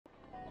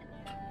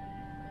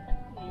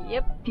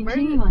Yep.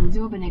 Continue on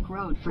Zurbanek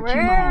Road for 2 miles.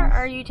 Where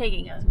are you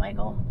taking us,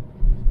 Michael?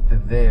 To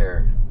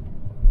there.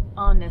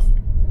 On this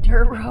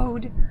dirt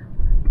road.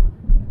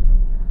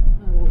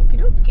 Okie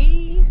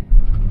dokie.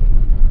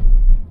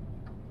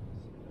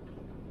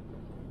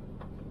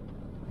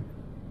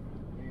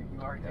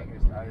 You are taking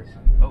us to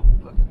Iverson. Oh,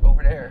 look,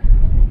 over there.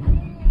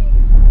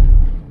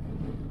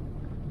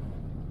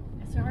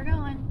 That's where we're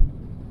going.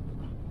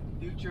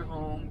 Future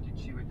home. Did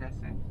you see what that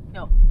said?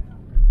 No.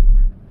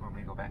 Want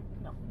me to go back?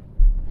 No.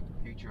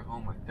 Future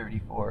home with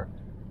 34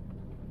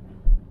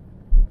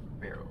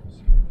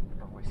 barrels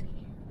of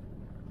whiskey.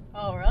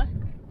 Oh, really?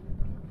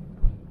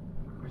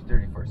 It was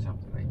 34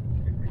 something.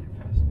 I couldn't read it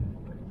fast.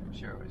 I'm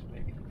sure it was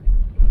maybe.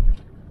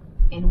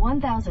 In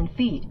 1,000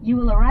 feet, you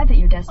will arrive at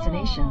your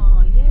destination.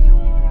 Oh,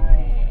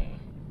 yay.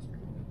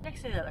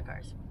 Next to the other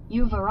cars.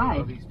 You've All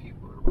arrived. these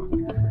people are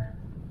walking.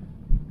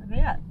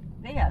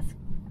 They got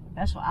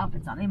special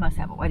outfits on. They must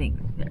have a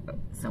wedding there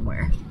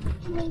somewhere.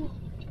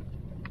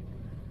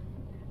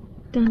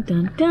 Dun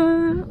dun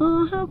dun.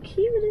 Oh, how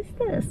cute is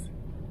this?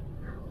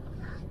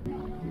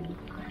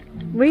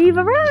 We've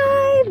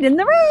arrived in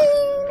the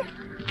rain.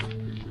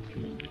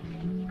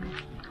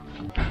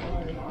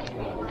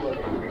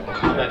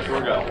 That's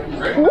your go.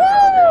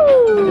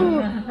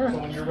 Woo!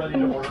 When you're ready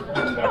to order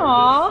food,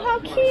 Aw, how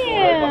cute!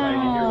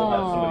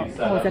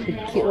 Oh, is that the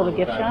cute little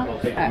gift shop?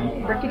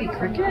 Rickety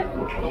Cricket?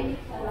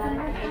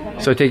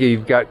 So I take it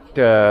you've got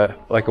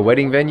like a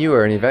wedding venue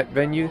or an event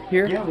venue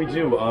here? Yeah, we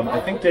do. I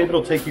think David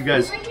will take you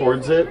guys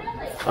towards it.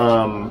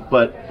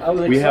 But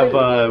we have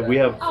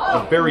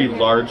a very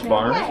large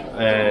barn,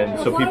 and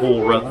so people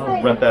will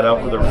rent that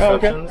out for the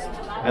receptions. Okay.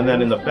 And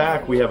then in the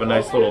back, we have a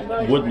nice little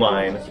wood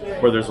line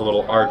where there's a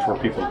little arch where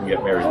people can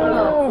get married.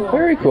 Oh,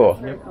 very cool.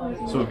 Yep.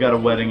 So we've got a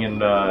wedding and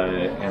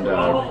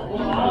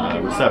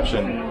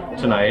reception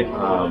tonight.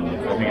 I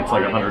think it's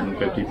like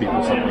 150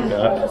 people, something like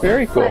that.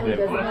 Very cool.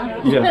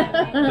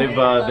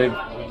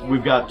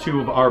 We've got 2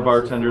 of our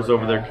bartenders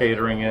over there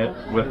catering it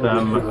with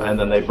them, and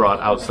then they brought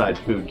outside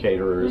food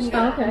caterers.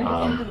 Oh, okay.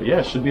 But yeah,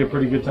 it should be a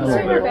pretty good time over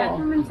Is there a there.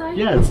 bathroom inside?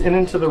 Yeah, it's in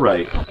and to the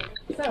right.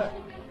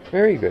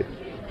 Very good.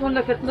 Want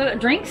to look at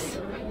drinks?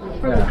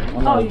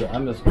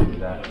 I'm just going to do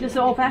that. Just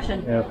old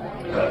fashioned. Yep.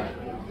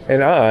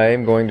 And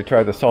I'm going to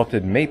try the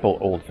salted maple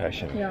old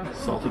fashioned. Yeah.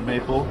 Salted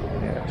maple.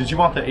 Yeah. Did you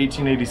want the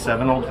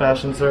 1887 old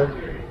fashioned, sir?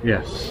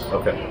 Yes.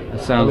 Okay.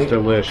 That sounds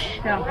delish.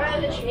 Yeah.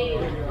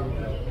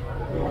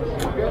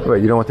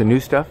 Wait, you don't want the new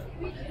stuff?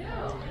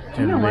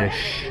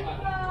 Delish.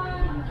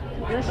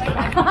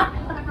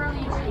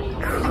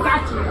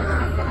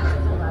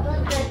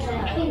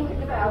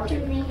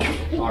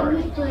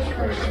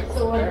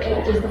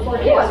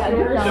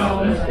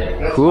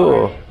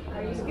 Cool.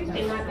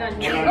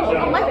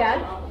 Oh, my bad.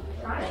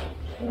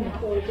 Did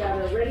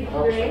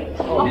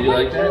you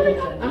like that?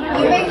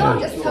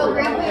 Just tell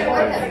Grandpa you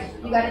want it.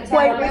 You got to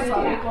tell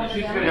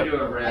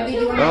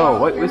Grandpa. Oh,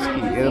 white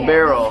whiskey in a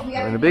barrel,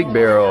 in a big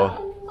barrel.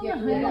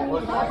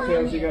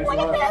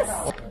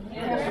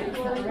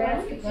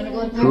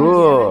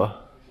 Cool.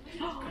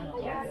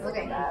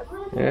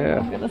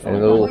 Yeah, and a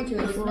little.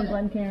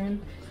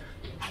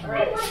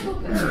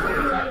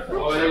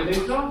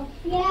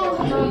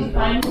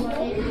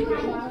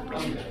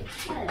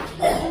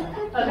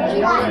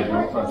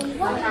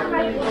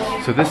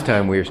 So this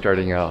time we are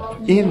starting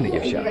out in the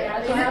gift shop.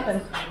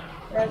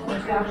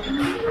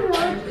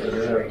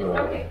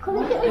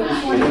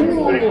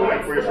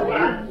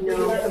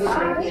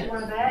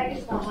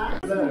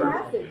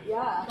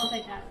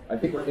 I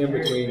think we're in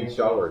between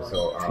showers,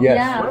 so Yes.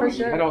 Yeah, for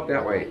sure. head out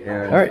that way.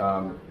 And, All right.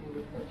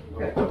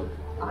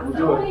 We'll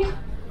do it.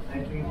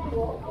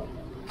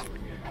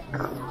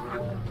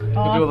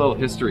 We'll do a little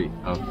history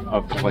of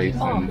the place,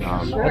 and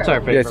That's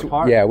our favorite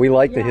part. Yeah, we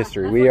like the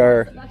history. We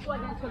are. That's why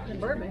I cooked in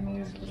bourbon. I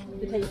mean,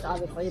 the taste,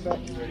 obviously, but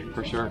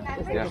for sure.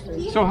 Yeah.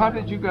 So how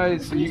did you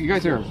guys? You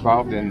guys are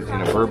involved in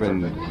a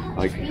bourbon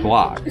like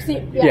blog.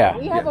 see, Yeah.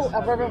 we have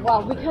a bourbon.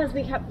 Well, because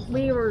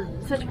we were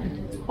such.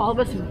 All of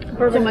us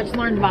very much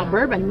learned about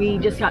bourbon. We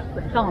just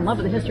fell in love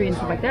with the history and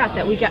stuff like that.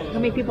 That we got so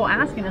many people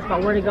asking us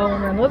about where to go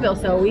when we're in Louisville.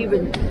 So we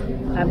would,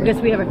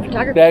 because we have a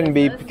photographer. That'd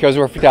be because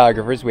we're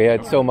photographers. We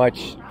had so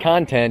much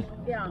content,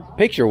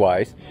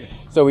 picture-wise,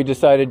 so we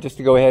decided just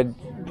to go ahead,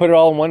 put it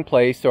all in one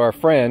place, so our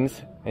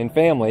friends and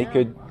family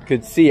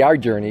could see our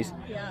journeys.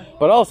 Yeah.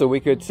 But also we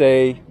could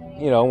say,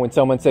 you know, when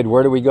someone said,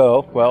 "Where do we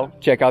go?" Well,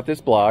 check out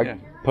this blog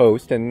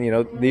post, and you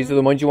know, these are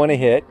the ones you want to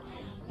hit.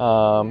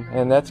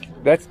 And that's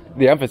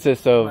the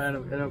emphasis of, And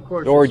of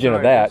course, the origin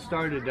of that. It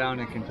started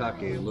down in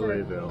Kentucky,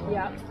 Louisville.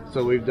 Yeah.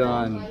 So we've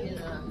done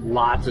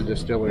lots of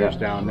distilleries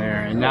down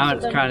there, and now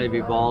it's kind of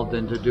evolved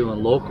into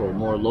doing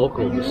more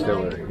local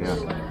distilleries.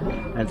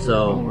 Yeah. And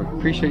so,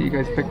 Appreciate you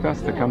guys picked us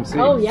to come see.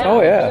 Oh yeah.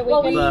 Oh, yeah.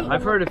 Well, but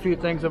I've heard a few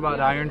things about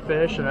Iron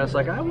Fish, and I was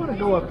like, I want to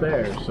go up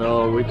there.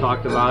 So we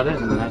talked about it,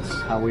 and that's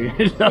how we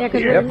ended up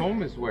here. Your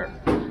home is where?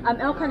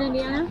 Elkhorn,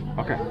 Indiana.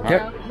 Okay.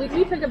 Yep.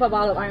 We picked up a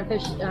bottle of Iron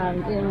Fish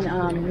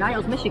in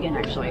Niles, Michigan,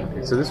 actually.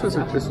 So this was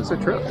a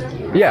trip.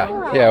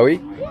 Yeah. We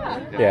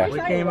We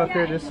came up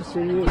here just to see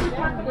you.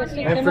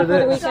 And for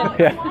this.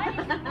 Yeah.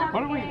 Why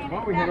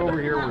don't we head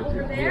over here where it's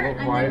a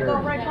little quieter? Go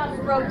right across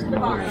the road to the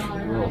bar.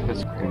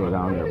 We'll go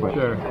down there.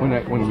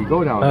 But when we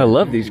go down I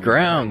love these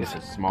grounds.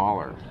 it's a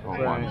smaller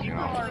ones, you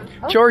know.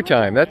 Chore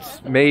Time.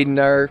 That's made in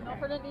our.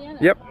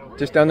 Yep,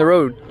 just down the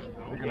road.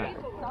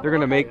 They're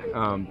gonna make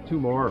 2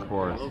 more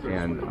for us,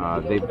 and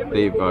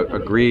they've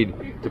agreed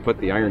to put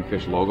the Iron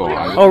Fish logo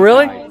on. Oh,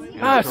 really?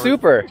 Ah,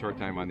 super. Short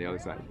Time on the other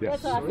side.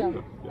 Yes. That's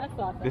awesome. That's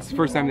awesome. This is the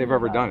first time they've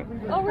ever done it.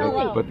 Oh,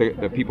 really? But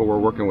the people we're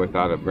working with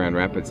out of Grand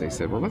Rapids, they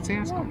said, well, let's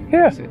ask them.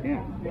 Yeah. I said,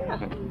 yeah.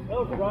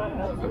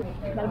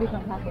 That'd be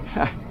fantastic.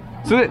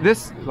 So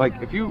this, like,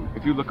 if you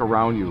look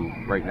around you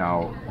right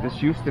now,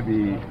 this used to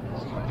be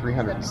a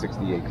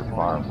 360-acre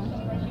farm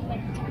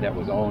that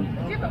was owned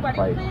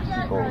by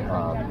people,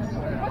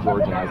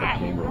 George and Iva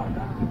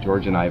Chamberlain.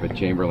 George and Iva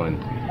Chamberlain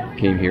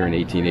came here in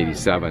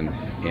 1887,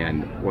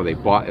 and well, they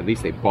bought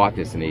this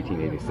in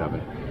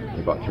 1887.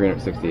 They bought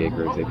 360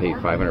 acres. They paid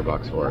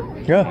 $500 for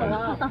it.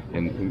 Yeah.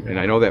 And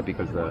I know that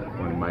because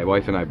when my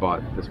wife and I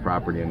bought this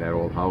property in that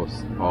old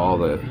house, all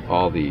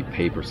the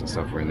papers and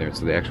stuff were in there.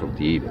 So the actual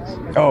deed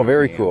is Oh,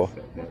 very cool.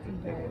 That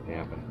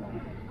happened.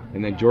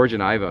 And then George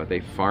and Iva,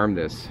 they farmed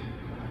this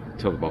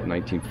till about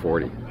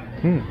 1940.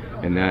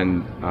 And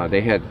then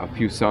they had a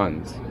few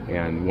sons,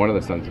 and one of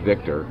the sons,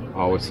 Victor,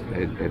 always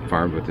had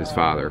farmed with his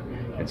father,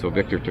 and so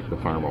Victor took the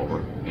farm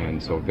over.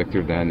 And so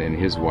Victor then and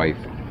his wife,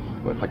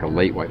 like a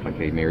late wife, like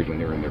they married when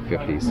they were in their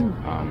 50s,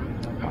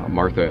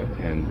 Martha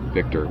and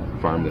Victor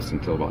farmed this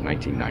until about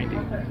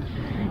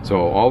 1990.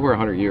 So over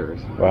 100 years,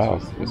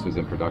 wow. This was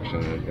in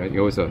production. It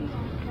was the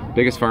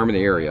biggest farm in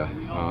the area.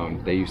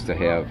 They used to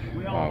have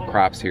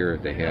crops here.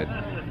 They had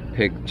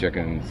pig,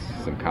 chickens,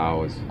 some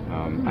cows.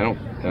 I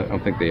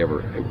don't think they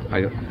ever.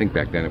 I think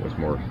back then it was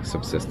more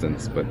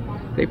subsistence, but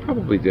they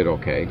probably did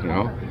okay, you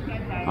know.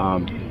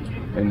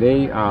 And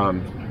they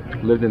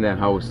lived in that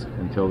house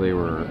until they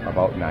were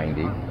about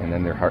 90, and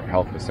then their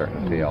health was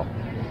starting to fail,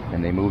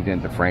 and they moved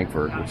into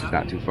Frankfurt, which is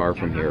not too far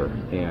from here,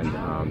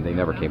 and they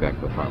never came back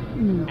to the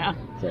farm. Yeah.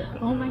 So,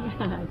 Oh my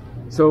God.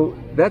 so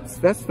that's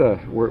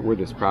where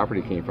this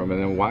property came from,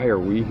 and then why are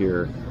we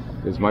here?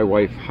 Is my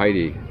wife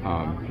Heidi.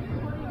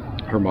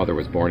 Her mother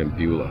was born in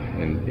Beulah,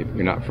 and if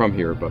you're not from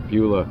here, but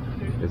Beulah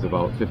is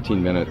about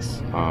 15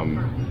 minutes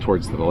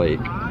towards the lake,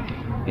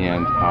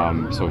 and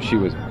so she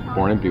was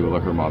born in Beulah,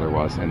 her mother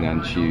was, and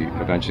then she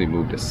eventually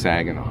moved to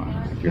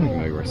Saginaw, if you're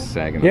familiar where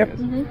Saginaw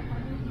is.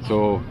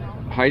 So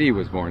Heidi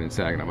was born in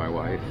Saginaw, my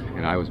wife,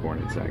 and I was born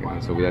in Saginaw,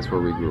 so that's where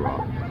we grew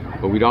up.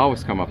 But we'd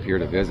always come up here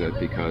to visit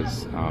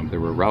because there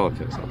were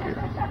relatives up here.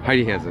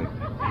 Heidi had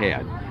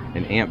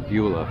an Aunt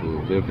Beulah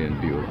who lived in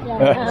Beulah.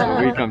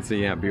 So we come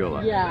see Aunt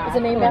Beulah. Yeah. Is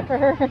it named after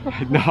her?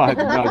 No,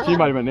 she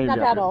might have been named Not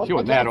after that old. She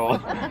wasn't that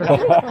old.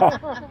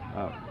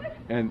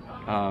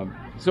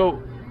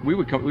 So we've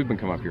been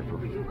coming up here for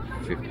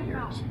 50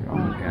 years. You know?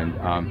 And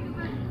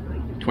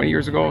 20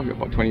 years ago,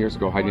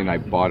 Heidi and I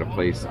bought a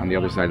place on the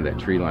other side of that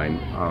tree line.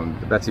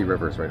 The Betsy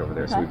River is right over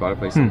there. So we bought a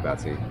place in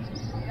Betsy.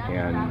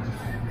 And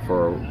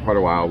for quite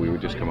a while, we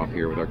would just come up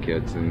here with our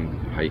kids and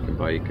hike and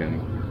bike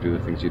and do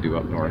the things you do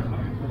up north.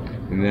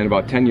 And then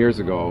about 10 years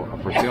ago, a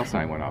for sale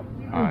sign went up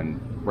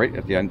right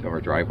at the end of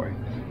our driveway,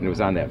 and it was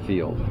on that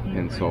field.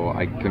 And so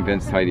I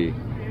convinced Heidi.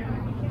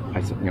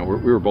 I said, you know,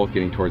 we were both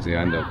getting towards the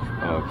end of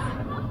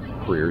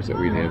careers that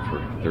we'd had for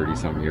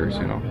 30-some years,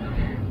 you know.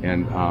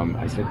 And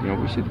I said, you know,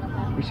 we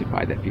should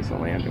buy that piece of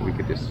land, and we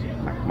could just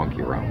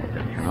monkey around with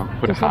it, you know,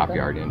 put a hop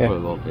yard in, put a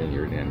little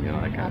vineyard in, you know,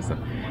 that kind of stuff.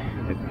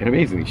 And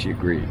amazingly, she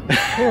agreed.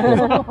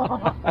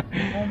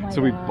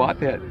 So we bought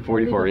that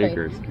 44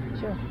 acres.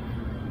 Sure.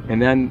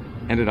 And then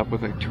ended up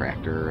with a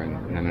tractor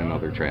and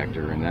another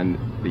tractor, and then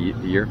the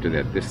year after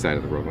that, this side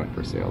of the road went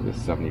for sale, this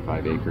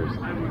 75 acres.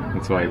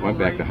 And so I went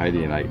back to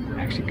Heidi and I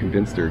actually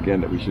convinced her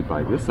again that we should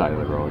buy this side of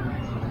the road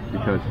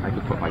because I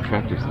could put my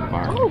tractors in the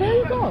barn. Oh, there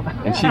you go.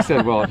 And she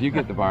said, well, if you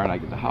get the barn, I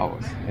get the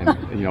house. And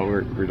you know,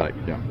 we're like,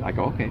 yeah. I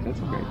go, okay, that's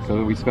okay.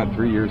 So we spent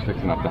 3 years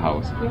fixing up the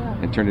house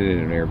and turned it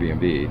into an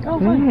Airbnb. Oh,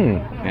 fun.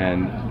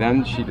 And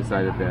then she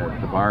decided that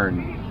the barn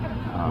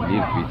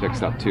needed to be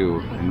fixed up too,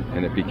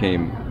 and it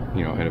became,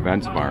 you know, an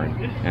events barn,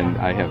 and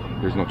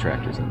there's no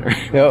tractors in there.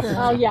 Yep.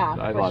 Oh yeah,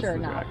 I for lost sure the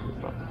not. tractors.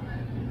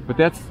 But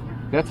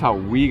that's how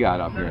we got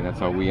up here, and that's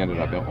how we ended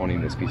up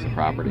owning this piece of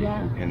property.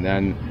 Yeah. And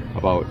then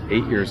about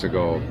 8 years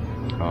ago,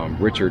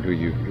 Richard, who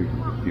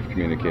you've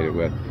communicated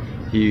with,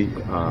 he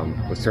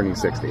was turning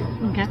 60.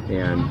 Okay.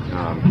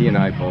 And he and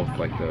I both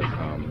like the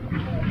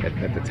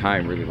at the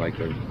time really liked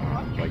the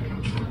like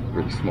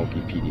really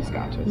smoky peaty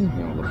scotches, you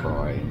know,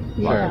 Lefroy,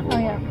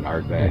 and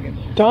Ardbeg,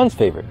 and Don's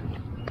favorite.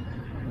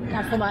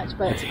 Not so much,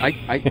 but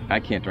I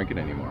can't drink it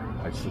anymore.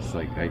 It's just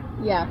like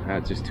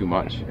it's just too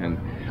much.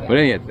 But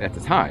anyway, at the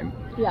time,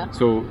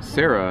 so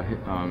Sarah,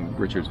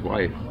 Richard's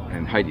wife,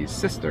 and Heidi's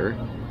sister.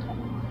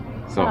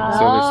 So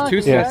there's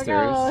two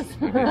sisters,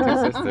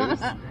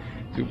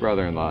 two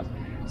brother-in-laws.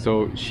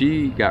 So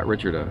she got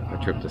Richard a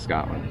trip to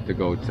Scotland to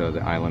go to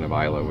the island of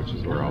Islay, which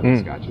is where all the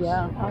scotches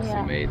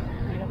are made.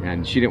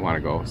 and she didn't want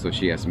to go, so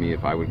she asked me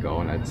if I would go,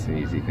 and that's an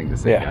easy thing to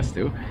say yes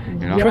to. You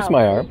know? Twist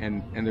my arm.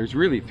 And there's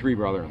really 3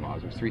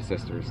 brother-in-laws. There's 3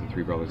 sisters and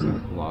 3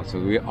 brothers-in-law. So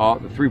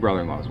the 3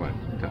 brother-in-laws went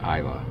to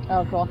Isla.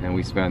 Oh, cool. And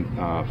we spent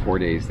 4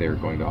 days there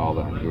going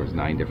to there was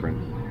 9 different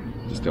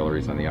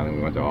distilleries on the island.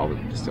 We went to all the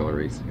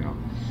distilleries, you know.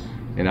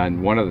 And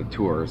on one of the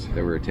tours that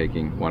we were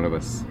taking, one of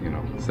us, you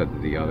know, said to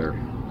the other,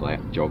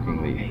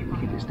 jokingly, "Hey, we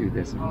can just do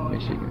this in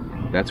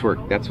Michigan." That's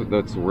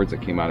the words that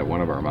came out of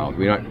one of our mouths.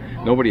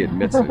 Nobody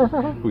admits it,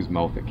 whose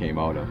mouth it came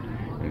out of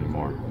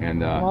anymore.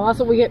 And well, that's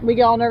what we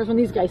get all nervous when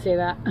these guys say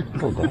that.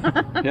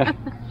 yeah.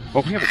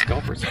 Well, we have a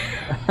scalpers.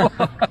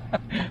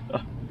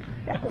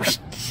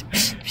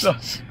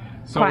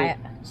 Quiet.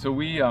 So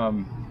we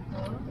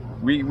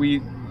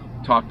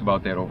talked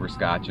about that over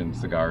scotch and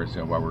cigars, you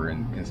know, while we were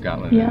in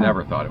Scotland. Yeah. And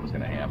never thought it was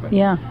going to happen.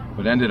 Yeah.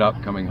 But ended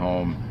up coming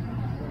home.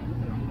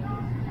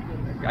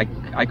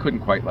 I couldn't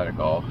quite let it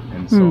go,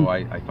 and so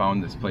I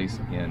found this place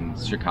in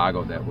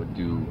Chicago that would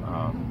do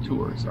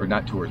tours, or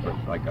not tours, but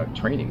like a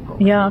training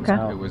program. Yeah,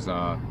 okay. It was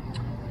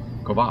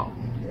Koval.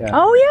 Yeah.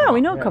 Oh yeah, we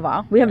know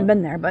Caval. We haven't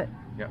been there, but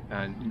Yeah,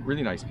 and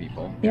really nice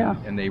people. Yeah.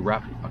 And they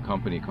rep a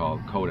company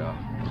called Coda.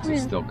 It's a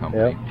still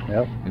company.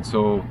 Yep. And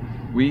so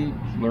we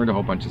learned a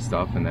whole bunch of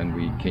stuff, and then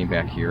we came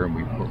back here,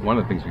 and one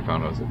of the things we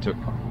found was it took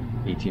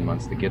 18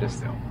 months to get a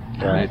still.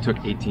 And it took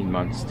 18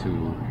 months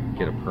to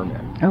get a permit.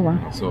 oh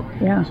wow. So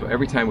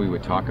every time we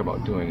would talk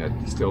about doing a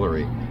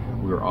distillery,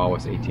 we were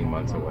always 18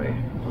 months away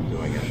from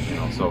doing it. You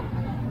know, so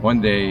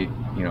one day,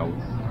 you know,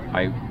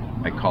 I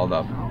called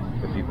up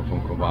the people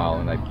from Koval,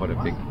 and I put a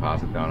big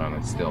deposit down on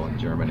a still in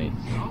Germany,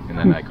 and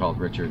then I called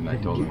Richard and I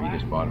told him he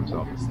just bought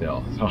himself a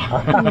still. So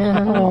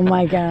Oh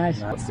my gosh.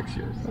 that's 6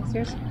 years. 6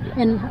 years.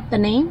 And the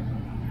name?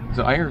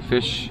 So Iron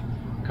Fish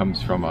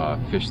comes from a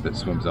fish that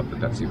swims up the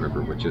Betsy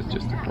River, which is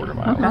just a quarter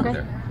mile Okay. over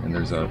there. And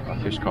there's a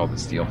fish called the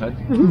steelhead.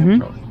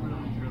 Trout.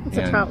 It's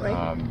a trout,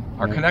 right?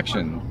 Our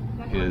connection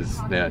is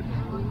that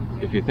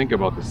if you think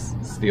about the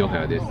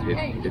steelhead,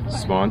 it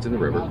spawns in the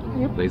river,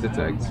 lays its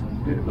eggs,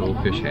 the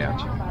little fish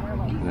hatch,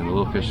 and then the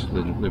little fish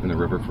live in the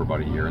river for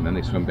about a year, and then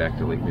they swim back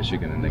to Lake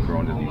Michigan, and they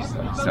grow into these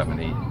 7,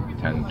 8,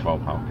 10,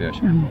 12-pound fish.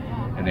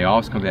 And they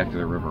always come back to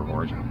their river of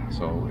origin.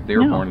 So if they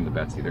were born in the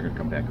Betsy, they're going to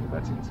come back to the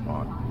Betsy and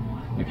spawn.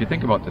 If you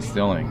think about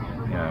distilling,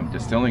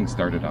 distilling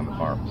started on the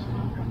farms.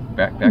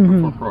 Back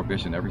before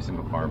Prohibition, every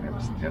single farm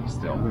had a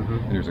still.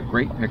 And there's a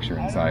great picture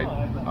inside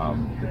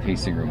the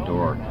tasting room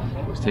door.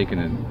 It was taken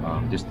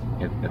in just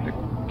at the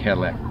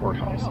Cadillac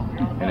courthouse.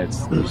 And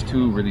there's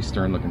 2 really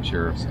stern-looking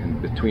sheriffs,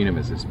 and between them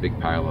is this big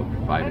pile of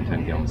 5 and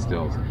 10 gallon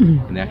stills.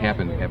 And that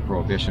happened at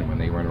Prohibition when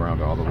they went around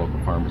to all the local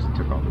farmers and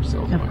took all their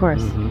stills. Of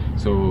course.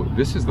 So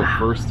this is the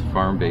first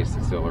farm-based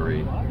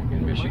distillery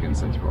in Michigan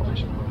since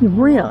Prohibition.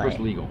 Really? First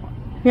legal one.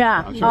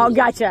 Yeah. I'm sure Oh, it's-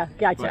 gotcha. But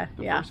Gotcha.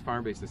 the Yeah. first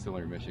farm-based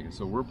distillery in Michigan.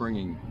 So we're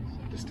bringing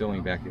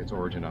distilling back to its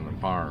origin on the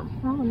farm.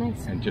 Oh,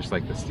 nice. And just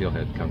like the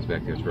steelhead comes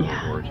back to its river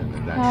of origin.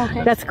 And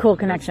That's a cool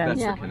connection.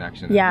 That's Yeah. the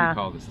connection. Yeah. We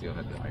call the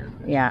steelhead the Iron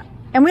Fish. Yeah.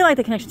 And we like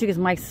the connection too because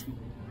Mike's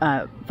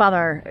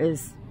father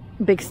is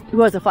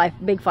was a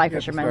big fly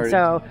fisherman.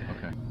 So,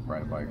 Okay.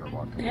 Ride a bike or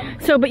walk.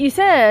 but you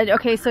said,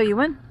 okay, so you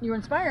were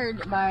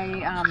inspired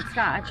by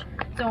Scotch.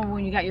 So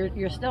when you got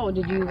your still,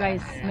 did you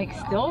guys make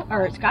still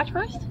or Scotch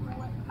first?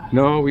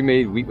 No, we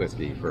made wheat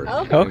whiskey first.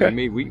 Okay. Okay. And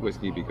we made wheat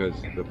whiskey because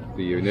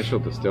the initial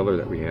distiller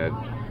that we had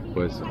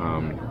was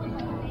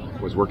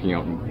working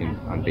out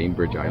on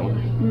Bainbridge Island,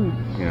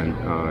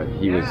 and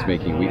he was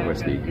making wheat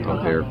whiskey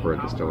out there for a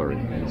distillery,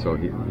 and so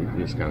he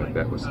was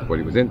that was what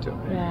he was into.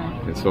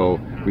 Yeah. And so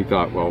we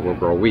thought, well, we'll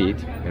grow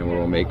wheat and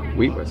we'll make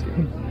wheat whiskey,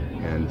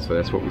 and so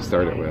that's what we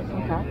started with.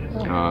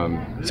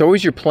 Okay. So what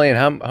was your plan?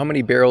 How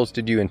many barrels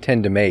did you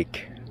intend to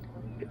make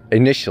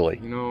initially?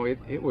 You know,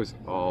 it was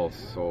all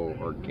so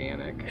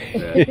organic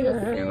that,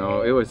 you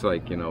know, it was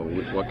like, you know,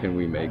 what can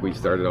we make? We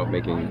started out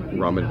making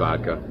rum and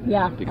vodka.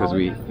 Yeah. Because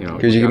we, you know.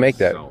 'Cause you we can got make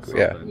that, to sell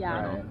yeah. something, Yeah.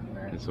 you know?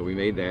 And so we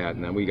made that,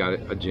 and then we got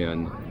a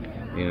gin.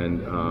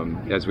 And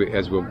as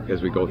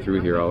we go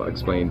through here, I'll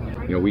explain.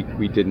 You know,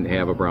 we didn't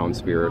have a brown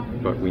spirit,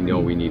 but we know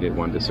we needed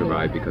one to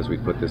survive because we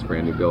put this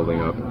brand new building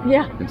up.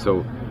 Yeah. And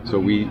so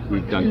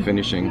we've done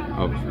finishing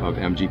of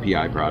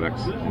MGPI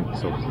products. And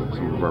so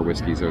some of our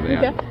whiskeys are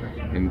that. Okay.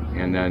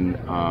 And then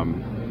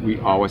we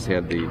always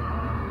had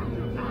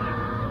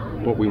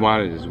what we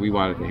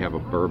wanted to have a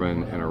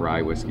bourbon and a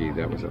rye whiskey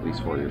that was at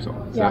least 4 years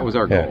old. So that was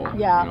our goal.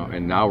 Yeah. You know,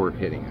 and now we're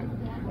hitting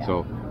it.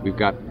 So we've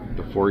got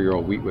the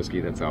 4-year-old wheat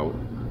whiskey that's out,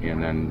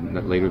 and then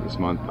later this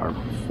month our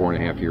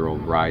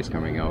 4.5-year-old rye is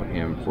coming out,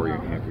 and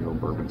 4.5-year-old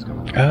bourbon's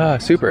coming out. Ah,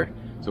 super.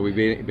 So we've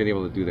been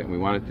able to do that, and we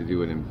wanted to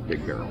do it in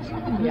big barrels.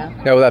 Yeah.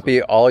 Now, will that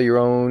be all your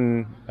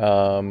own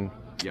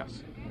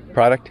Yes.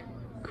 product?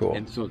 Cool.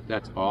 And so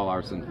that's all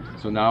ours. And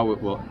so now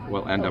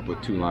we'll end up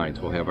with 2 lines.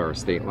 We'll have our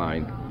estate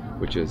line,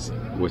 which is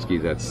whiskey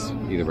that's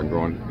either been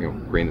grown, you know,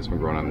 grain that's been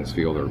grown on this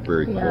field or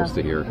very close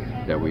to here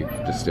that we've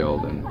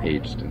distilled and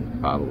aged and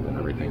bottled and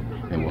everything.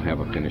 And we'll have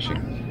a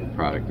finishing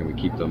product, and we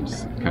keep them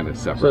kind of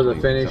separate. So the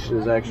finish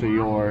is actually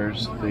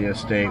yours. The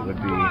estate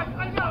would be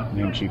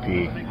named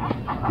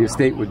GP. The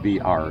estate would be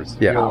ours.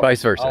 Yeah,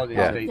 vice versa. All the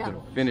Yeah. estates are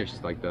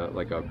finished like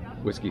a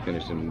whiskey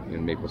finished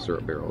in maple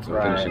syrup barrels, or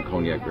Right. finished in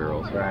cognac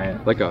barrels. Right.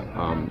 Like a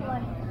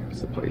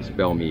what's the place?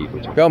 Bellmead.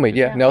 Which Bellmead,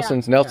 yeah.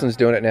 Nelson's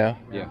doing it now.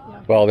 Yeah.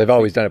 Well, they've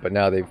always done it, but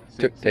now they've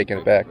taken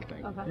it back.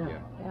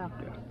 Yeah.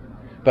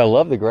 But I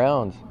love the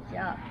grounds.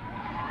 Yeah.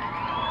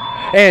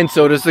 And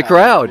so does the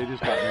crowd. They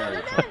just got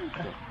married.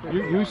 So.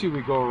 Usually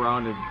we go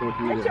around and go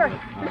through the.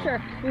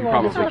 Sure. We will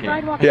probably just on the can.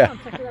 sidewalk. Yeah.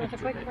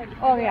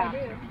 Oh yeah.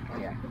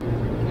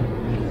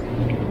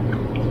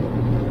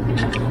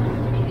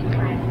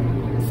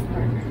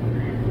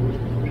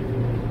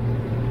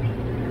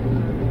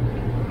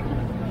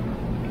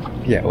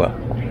 Yeah, well.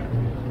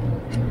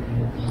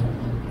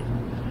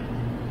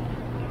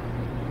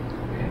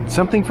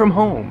 Something from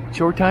home.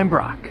 Short-time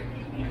Brock.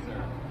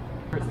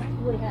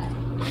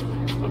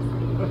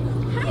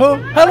 Oh,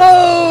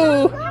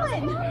 hello!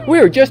 We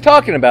were just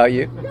talking about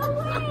you.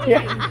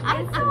 Yeah.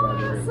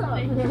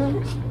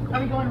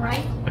 Are we going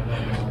right?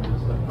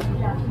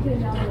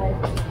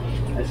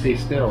 I see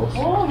stills.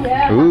 Oh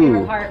yeah. Ooh. My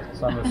favorite part.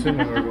 So I'm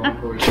assuming we're going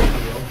for a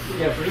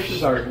Yeah, so this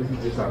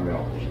is just our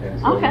mill. And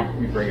so Okay.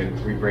 we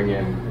bring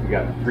in, we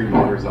got 3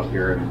 motors up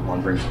here, and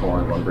one brings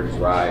corn, one brings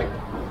rye,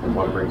 and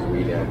one brings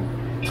wheat in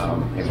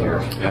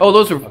here. Oh,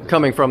 those are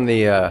coming from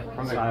the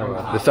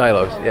silo.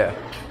 silos. Yeah.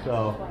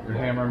 So your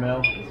hammer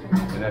mill.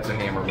 And that's a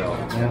hammer mill.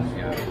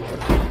 Yeah.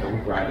 So we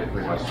grind it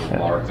pretty much to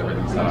flour.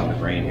 Everything's done on the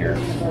grain here.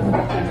 And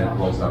then it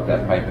flows up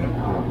that pipe and it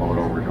will blow it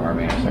over to our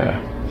mash. Yeah.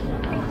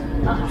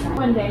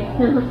 One day.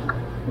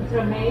 It's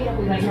a May.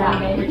 We like one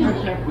day.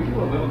 We do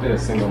a little bit of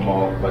single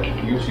malt, but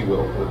usually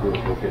we'll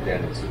get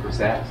that in super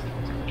saps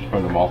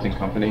from the malting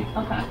company.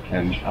 Okay.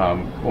 And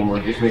when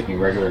we're just making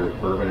regular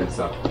bourbon and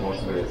stuff,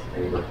 most of it is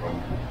anywhere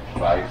from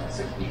 5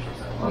 to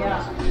 60%.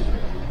 Yeah.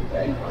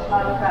 Okay.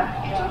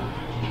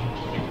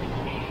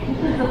 This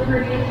is the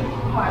prettiest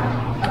part.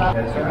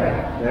 That's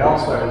right. They all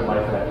started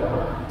like that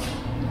though.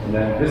 And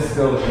then this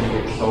still is going to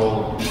get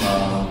sold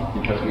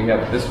because we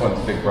have this one's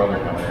Big Brother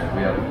coming in.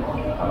 We have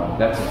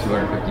that's a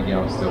 250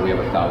 gallon still. We have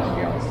 1,000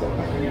 gallons still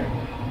coming in.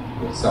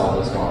 We'll sell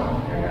this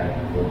one, and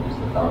then we'll use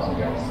the 1,000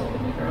 gallons still to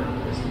make our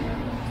whiskey.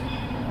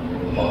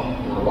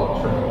 We're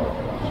about triple our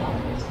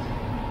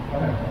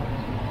production.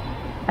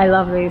 I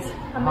love these.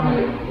 How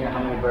many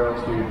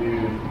barrels do you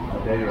do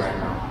a day right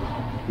now?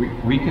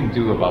 We can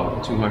do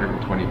about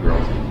 220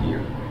 barrels a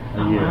year.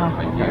 A year.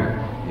 A year,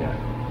 yeah.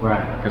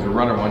 Right. Because we're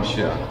running 1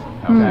 shift.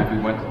 If we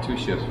went to 2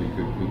 shifts, we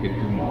could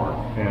do more.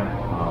 Yeah.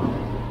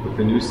 With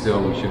the new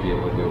still, we should be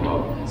able to do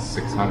about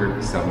 600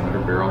 to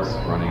 700 barrels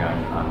running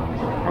on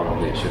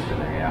probably a shift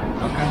and a half.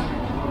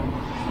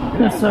 Okay.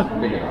 That's so.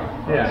 Big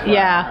enough. Yeah.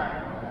 Yeah.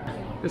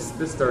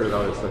 This started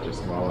out as such a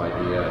small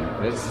idea,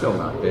 and it's still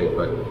not big,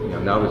 but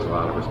now there's a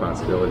lot of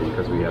responsibility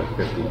because we have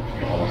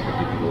almost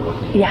 50 people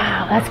working.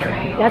 Yeah, that's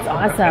great. That's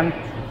awesome.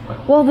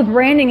 Well, the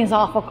branding is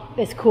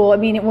it's cool. I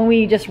mean, when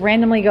we just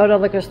randomly go to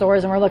liquor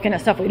stores and we're looking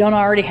at stuff we don't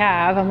already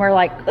have, and we're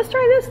like, let's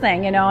try this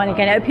thing, and it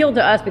can appeal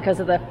to us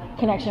because of the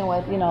connection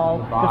with, the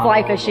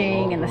fly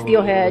fishing and the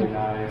steelhead.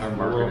 Our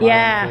marketing.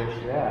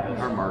 Yeah.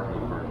 Our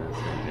marketing partner is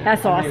fantastic.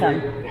 That's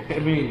awesome. I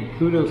mean,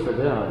 kudos for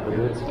them, but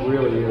it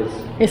really is.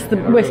 It's the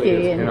It really whiskey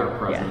is, and and our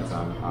presence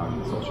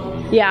on social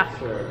media. yeah.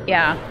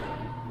 Yeah.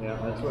 Yeah,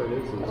 that's what it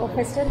is.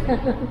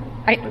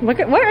 Look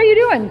at what are you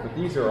doing? But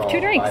these are all 2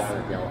 drinks.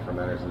 500 gallon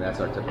fermenters, and that's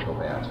our typical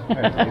batch.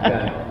 Okay.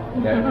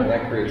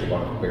 that creates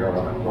about a barrel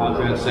and a quarter. I was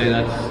going to say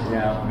that's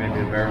maybe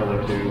a barrel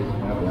or 2.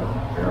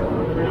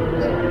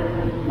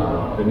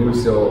 The new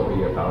still will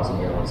be 1,000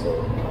 gallons, so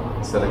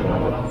instead of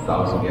going with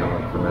 1,000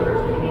 gallon fermenters,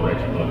 we're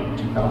actually going with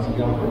 2,000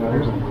 gallon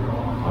fermenters,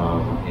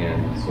 and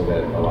so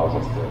that allows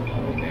us to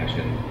mash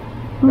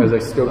in. Is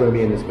it still going to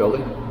be in this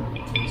building?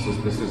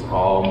 This is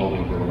all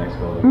moving to the next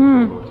building.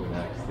 We'll go to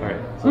next. All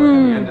right. So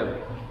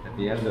at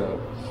the end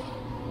of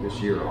this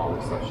year, all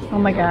this stuff should be. Oh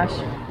my gosh.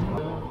 It's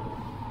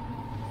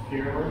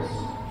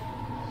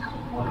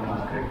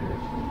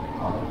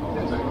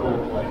a cool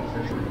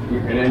place.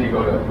 And then you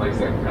go to a place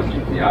like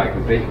UPI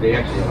because they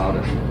actually allowed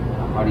us.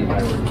 How do you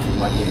mind?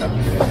 Lucky enough to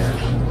get in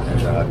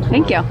there. And,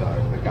 Thank you.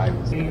 The guy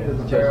was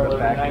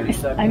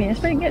I mean, it's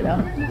pretty good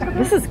though.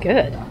 This is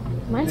good.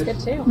 Mine's good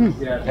too.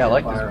 Yeah, I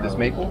like this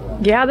maple.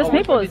 Yeah, this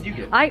maple is.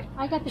 I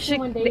got the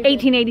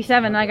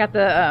 1887. I got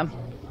the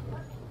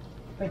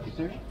Thank you,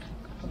 sir.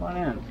 Come on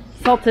in.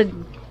 salted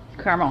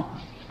caramel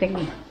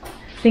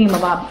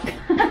thingamabob.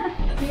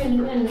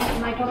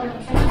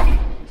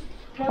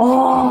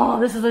 Oh,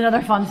 this is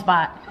another fun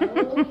spot.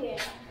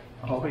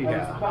 Oh,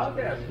 yeah.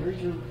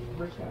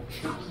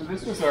 So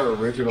this was our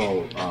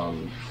original,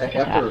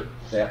 after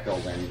that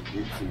building,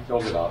 we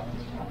filled it up,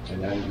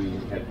 and then we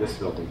had this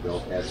building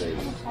built as a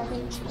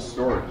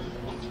storage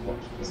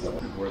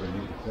facility where the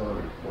new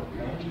distillery will be.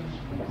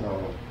 So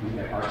we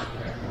had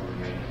architects who were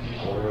made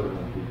older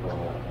than people,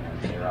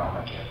 and they're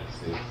out at the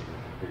States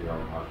to figure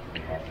out how to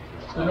do that.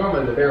 So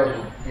normally the barrels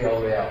would be all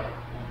the way out.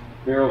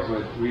 Barrels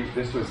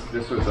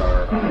this was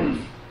our,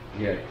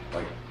 we had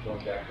like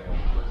going back to when we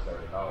first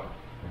started out.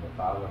 And the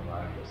bottling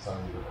line was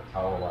somebody with a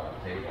towel on a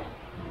table.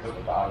 You put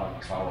the bottle on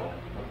the towel,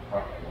 and put the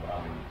truck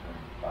around.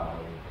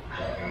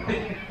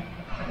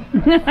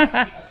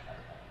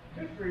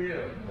 Good for you.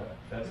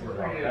 That's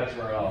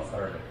where it all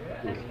started.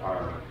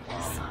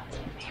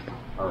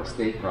 Our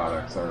estate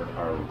products are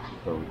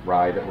the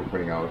rye that we're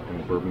putting out and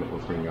the bourbon that we're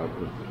putting out.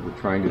 We're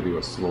trying to do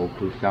a slow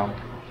proof down.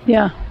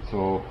 Yeah.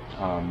 So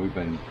we've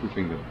been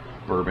proofing the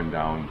bourbon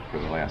down for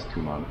the last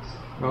 2 months.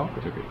 Oh.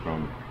 We took it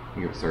from, I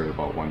think it started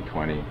about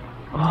 120.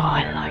 Oh,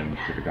 I and like then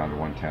that. took it down to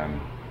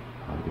 110.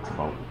 It's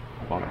about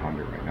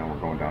 100 right now. We're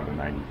going down to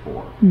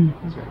 94.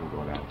 That's what we're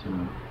going down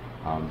to.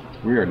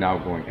 We are now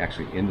going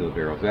actually into the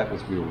barrels.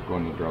 We were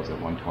going to the barrels at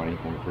 120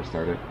 when we first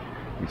started.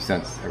 We've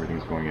since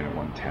everything's going in at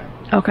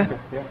 110. Okay.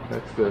 Yeah,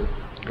 that's the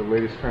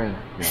latest trend.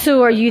 Yeah.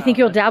 So, you think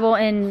you'll dabble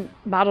in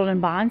bottled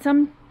and bond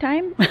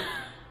sometime?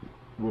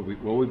 Will we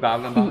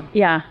bottle and bond?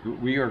 Yeah.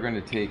 We are going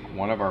to take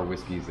one of our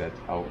whiskeys that's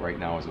out right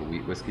now as a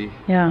wheat whiskey.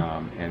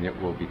 Yeah. And it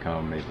will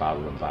become a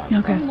bottle and bond.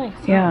 Okay.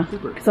 product. Yeah.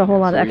 It's a whole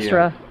lot of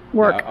extra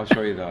work. Yeah, I'll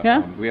show you the.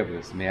 Yeah? We have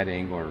this Mad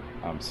Angler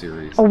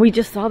series. Oh, we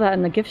just saw that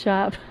in the gift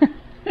shop.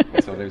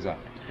 So there's the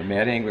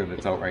Mad Angler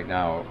that's out right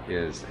now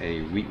is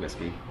a wheat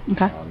whiskey.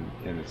 Okay.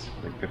 And it's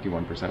like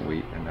 51%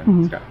 wheat, and then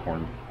it's got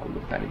corn, a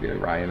little tiny bit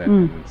of rye in it,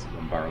 and it's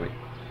barley.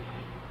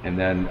 And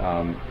then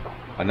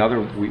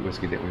another wheat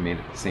whiskey that we made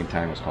at the same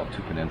time was called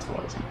Two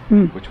Peninsulas,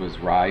 which was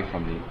rye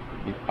from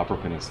the Upper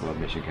Peninsula of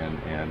Michigan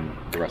and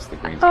the rest of the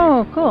grains came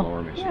from cool. the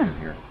Lower Michigan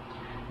here.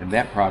 And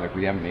that product,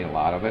 we haven't made a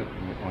lot of it.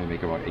 We only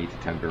make about 8 to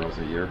 10 barrels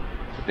a year.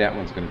 But that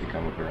one's going to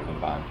become a barrel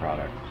and bond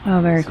product.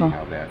 Oh, very See cool.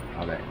 how that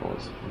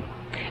goes.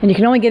 And you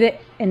can only get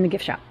it in the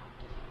gift shop.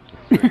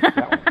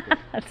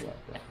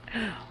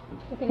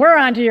 We're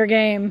on to your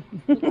game.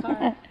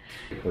 A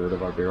third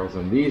of our barrels,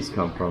 and these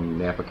come from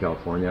Napa,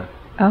 California.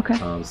 Okay.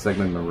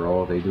 Segment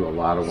Monroe, they do a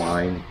lot of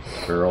wine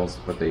barrels,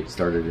 but they've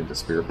started into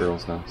spirit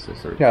barrels now. So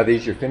Now, are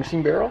these your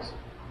finishing barrels?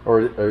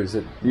 Or is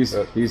it these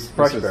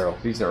fresh barrels?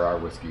 These are our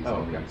whiskeys. Oh,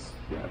 okay.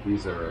 Yeah,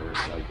 these are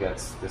like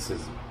this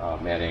is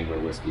Mad Angler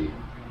whiskey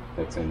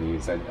that's in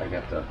these. I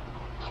have to.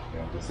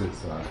 Yeah, this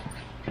is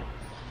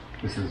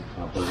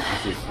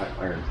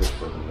Iron Fish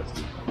Bourbon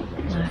whiskey. Look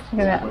at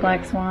that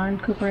Black Swan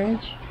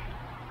Cooperage.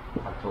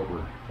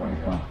 October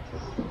 21.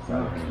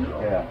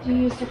 Yeah. Do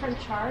you use different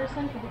chars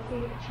then? Could it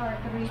be char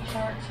 3,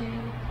 char 2?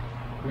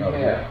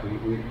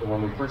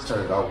 When we first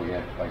started out, we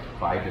had like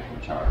 5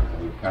 different chars,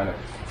 and we kind of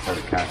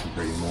started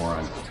concentrating more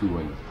on 2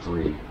 and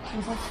 3.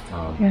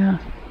 Yeah.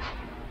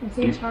 Is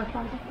the char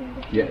 5?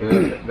 Yeah,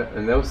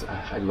 and those,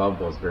 I love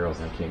those barrels,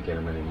 and I can't get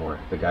them anymore.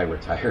 The guy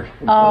retired.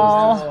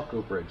 Oh.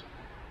 Cooperage.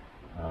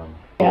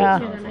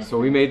 Yeah. So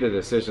we made the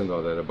decision,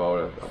 though, that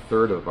about a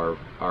third of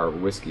our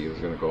whiskey was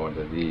going to go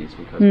into these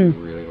because we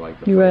really like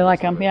them. You really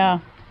like them, yeah.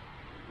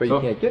 But you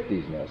can't get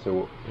these now.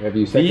 So have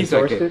you second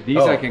sourced it?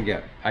 I can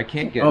get. I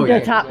can't get. The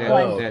top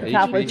one, that the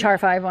top HB one, char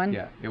 5 one.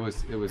 Yeah, it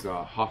was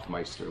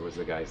Hoffmeister was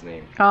the guy's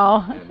name.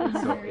 Oh. And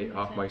so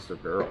Hoffmeister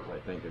Barrel, I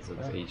think, is what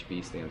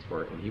HB stands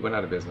for, and he went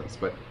out of business.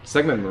 But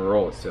Segment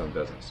Monroe is still in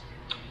business.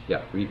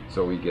 Yeah, we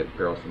get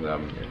barrels from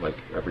them like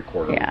every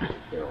quarter. Yeah. We get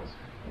barrels.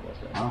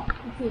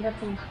 You have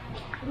some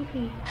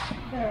leaky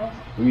barrels.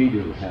 We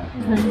do. Yeah.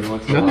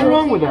 Nothing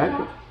wrong with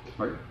that.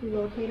 Do you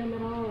rotate them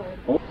at all?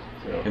 Or?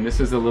 And this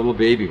is a little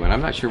baby one.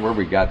 I'm not sure where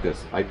we got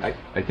this. I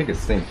think it's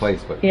the same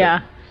place, but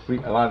Yeah. a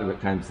lot of the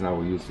times now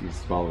we use these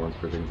smaller ones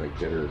for things like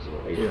bitters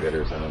or 8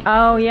 bitters.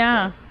 Oh,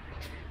 yeah.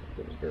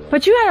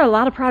 But you had a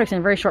lot of products in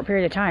a very short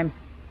period of time.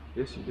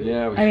 Yes, you did.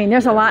 Yeah. I mean,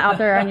 there's a lot out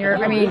there on your,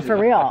 I mean, for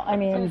real. I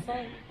mean,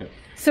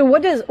 so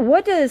what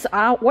does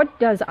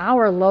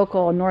our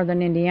local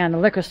Northern Indiana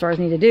liquor stores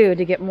need to do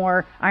to get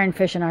more Iron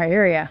Fish in our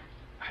area?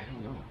 I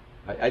don't know.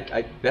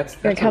 That's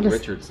how the does-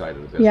 Richard side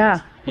of the business.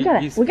 Yeah. We gotta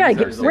He's get, our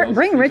sales-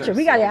 bring he's our Richard.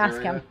 We gotta sales ask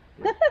area. him.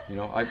 You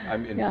know,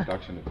 I'm in Yeah.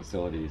 production of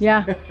facilities.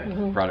 Yeah.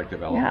 And product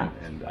development,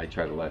 and I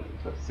try to let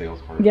the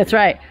sales part. That's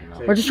right. You know.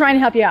 We're just trying to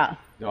help you out.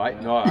 No, I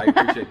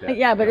appreciate that.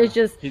 Yeah, but it's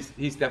just-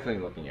 he's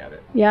definitely looking at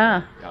it.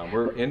 Yeah.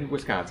 We're in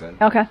Wisconsin.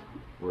 Okay.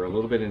 We're a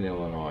little bit in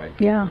Illinois.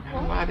 Yeah.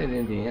 A lot in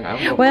Indiana. I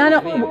don't know Well, I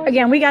if don't,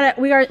 again, we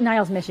are at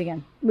Niles,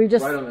 Michigan. We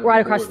just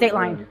right across state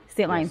line.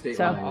 State line.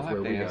 So I'll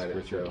have to ask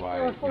Richard why.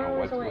 You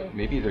know what?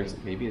 Maybe there's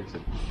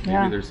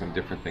some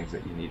different things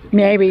that you need to do.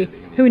 maybe.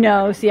 Who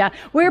knows? Yeah.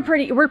 We're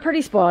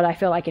pretty spoiled, I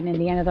feel like, in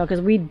Indiana though, because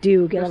we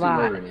do get a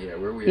lot. Yeah,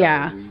 where we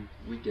Yeah. are,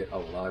 we get a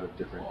lot of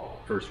different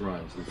first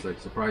runs. It's like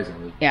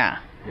surprisingly. Yeah.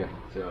 Yeah.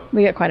 So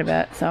We get quite a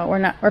bit, so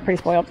we're pretty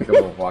spoiled. Take a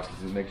little walk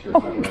and make sure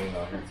it's not raining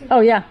out here.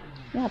 Oh yeah.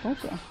 Yeah,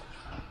 thank you.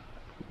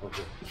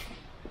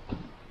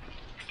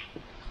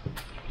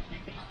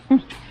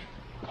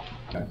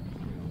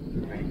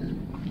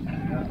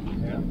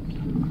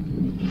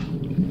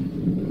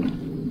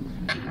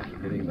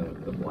 Getting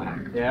the black.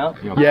 Yeah.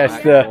 You know, Yes,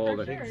 black the-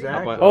 gold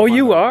Exactly. Oh,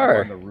 you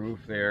are. on the roof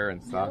there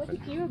and stuff.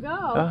 Look at you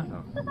go.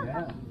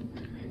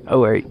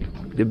 Oh, wait.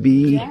 The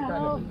bee.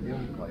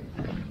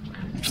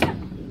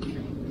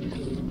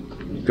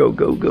 Go,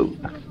 go, go.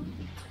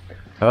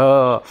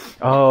 Oh,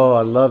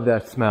 I love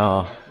that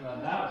smell.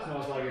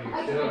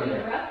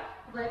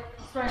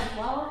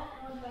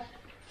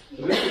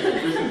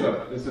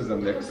 This is a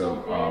mix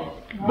of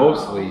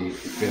mostly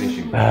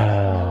finishing.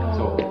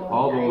 So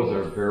all those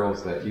are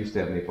barrels that used to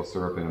have maple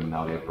syrup in them.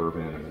 Now they have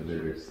bourbon in them, and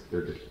they're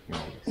just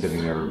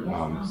sitting there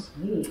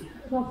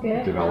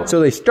developed. So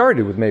they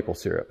started with maple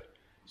syrup.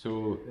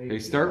 So they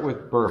start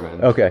with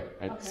bourbon. Okay.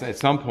 At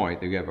some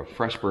point, they have a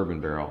fresh bourbon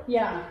barrel.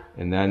 Yeah.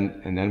 And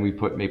then we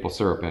put maple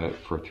syrup in it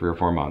for 3 or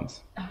 4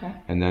 months. Okay.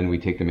 And then we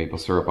take the maple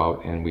syrup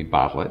out and we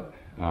bottle it.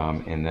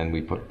 And then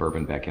we put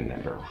bourbon back in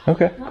that barrel.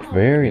 Okay.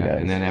 Very nice.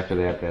 And then after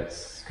that,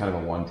 that's kind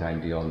of a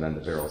one-time deal, and then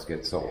the barrels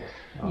get sold.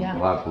 A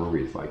lot of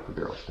breweries like the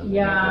barrels.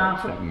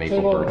 That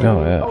maple bourbon.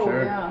 Oh, yeah. Oh,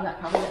 yeah, that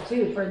probably that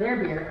too, for their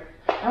beer.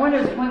 I wonder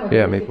if the point Yeah,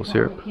 where maple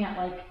syrup. you can't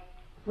like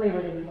flavor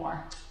it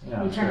anymore.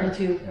 They turn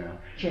into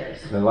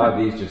cheers. And a lot of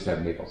these just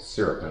have maple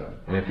syrup in them.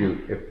 And if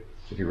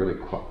you're really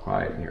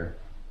quiet in here.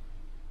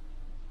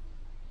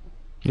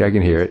 Yeah, I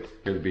can hear it.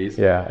 Hear the bees?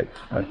 Yeah.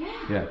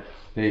 Yeah.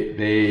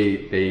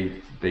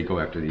 They go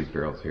after these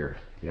barrels here.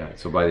 Yeah.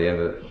 So by the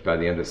end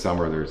of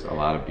summer, there's a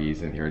lot of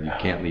bees in here. You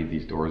can't leave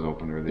these doors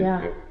open, or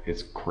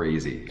it's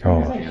crazy.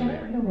 Oh.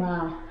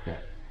 Wow. Yeah.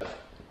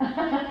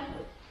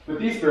 But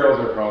these barrels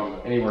are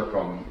from anywhere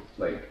from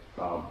like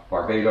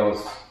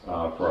Barbados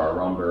for our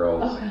rum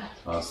barrels.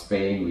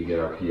 Spain, we get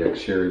our PX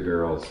sherry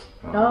barrels.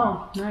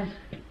 Nice.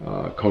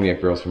 Cognac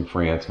barrels from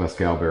France,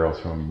 Mezcal barrels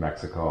from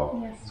Mexico.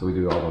 Yes. So we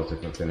do all those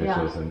different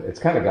finishes, and it's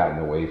kind of gotten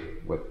away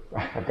with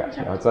I've got.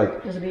 It's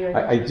like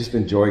I just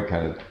enjoy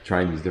kind of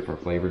trying these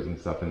different flavors and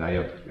stuff. And I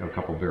have a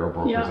couple barrel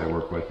brokers I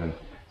work with, and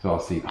so I'll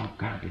see. Oh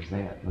God, there's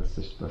that. Let's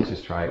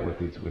just try it with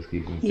these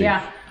whiskeys and see.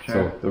 Yeah.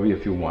 So there'll be a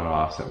few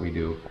one-offs that we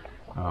do,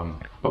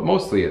 but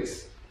mostly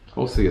it's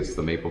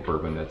the maple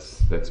bourbon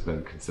that's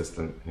been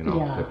consistent.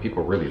 That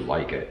people really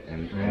like it,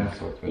 and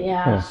so it's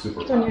been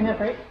super It's on your hip,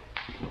 right?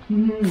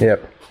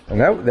 Yep.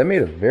 And that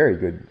made a very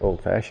good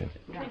old fashioned.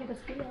 Can I get the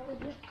scale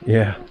over here?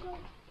 Yeah.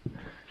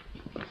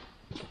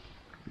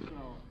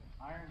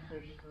 Iron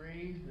Fish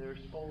 3, there's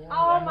 4.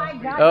 Oh my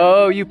God!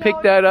 Oh, you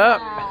picked that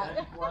up. I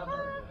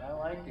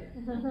like it.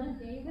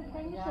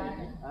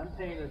 I'm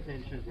paying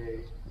attention,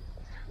 Dave.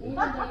 Smell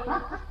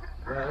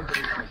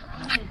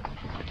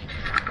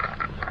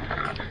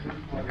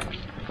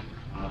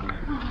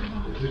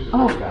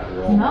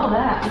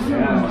that.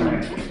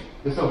 Yeah.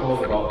 This will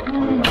hold about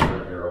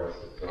 2,500 barrels,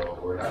 so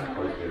we're not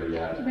quite there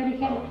yet. But you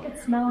can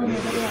smell it.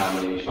 This is a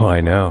combination. Oh,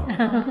 I know.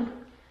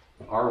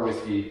 Our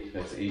whiskey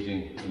that's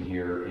aging in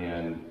here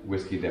and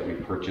whiskey that we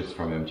purchased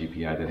from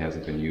MGPI that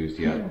hasn't been used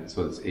yet,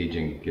 so it's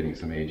aging, getting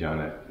some age on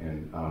it,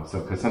 and so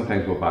because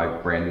sometimes we'll buy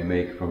brand new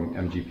make from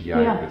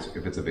MGPI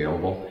if it's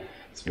available.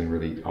 It's been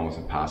really almost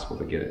impossible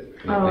to get it.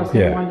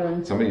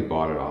 Somebody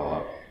bought it all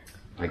up.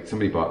 Like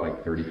somebody bought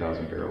like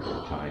 30,000 barrels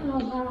at a time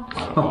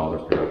out of all their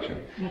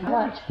production.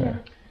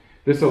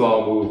 This will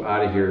all move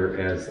out of here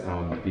as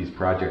these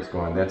projects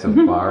go on. That's a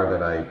bar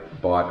that I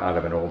bought out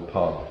of an old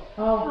pub.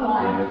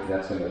 And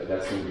that's going to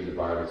be the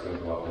bar that's going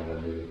to go up in the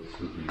new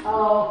spooky. It's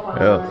all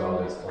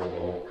this old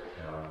oak.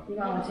 You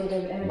don't want to take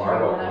an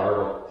marble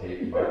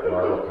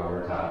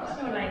countertops.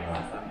 So nice.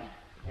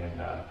 And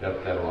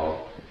that'll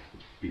all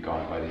be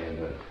gone by the end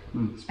of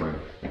spring.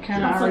 So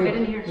good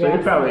in here. So you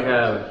probably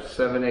have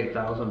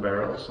 7,000-8,000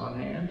 barrels on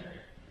hand.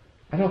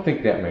 I don't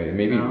think that many.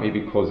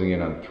 Maybe closing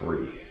in on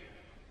 3.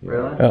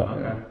 Really? Oh.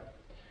 Okay.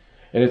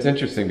 And it's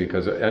interesting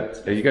because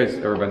have you guys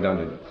ever been down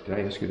to? Did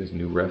I ask you this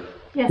New Riff?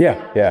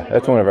 Yeah.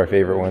 That's one of our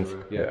favorite ones.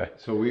 Yeah.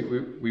 So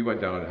we went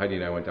down. Heidi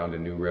and I went down to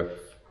New Riff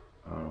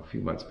a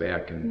few months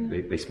back, and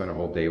they spent a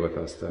whole day with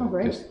us to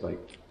just like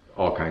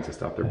all kinds of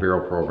stuff. Their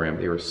barrel program.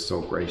 They were so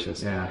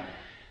gracious. Yeah.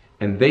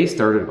 And they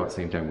started about the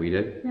same time we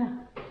did. Yeah.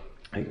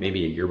 Like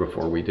maybe a year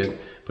before we did.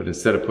 But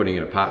instead of putting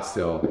in a pot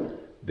still,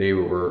 they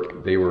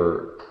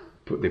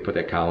put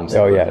that column.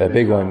 Oh yeah, that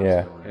big one.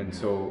 Yeah. And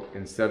so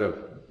instead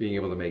of being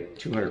able to make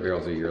 200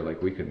 barrels a year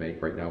like we could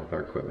make right now with our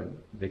equipment,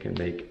 they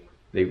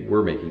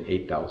were making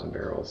 8,000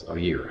 barrels a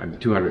year. I mean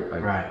 200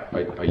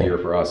 a year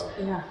for us.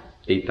 Yeah.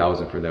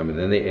 8,000 for them, and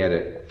then they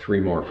added 3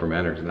 more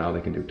fermenters, and now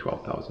they can do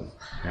 12,000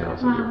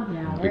 barrels a year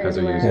because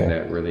they're using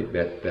that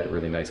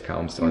really nice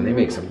column still, and they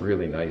make some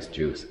really nice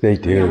juice. They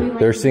do.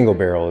 Their single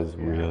barrel is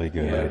really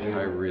good. Yeah,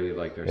 I really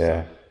like their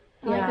stuff.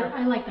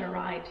 I like their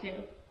rye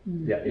too.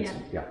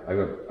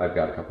 I've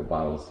got a couple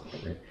bottles.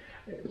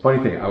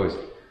 Funny thing, I was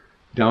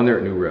down there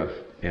at New Riff,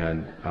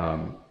 and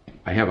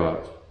I have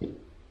a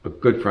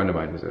good friend of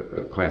mine who's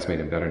a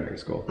classmate in veterinary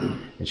school,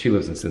 and she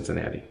lives in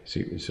Cincinnati.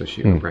 She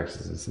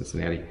practices in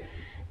Cincinnati,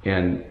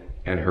 and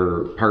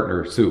her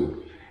partner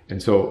Sue.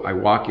 And so I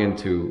walk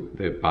into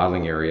the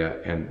bottling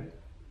area, and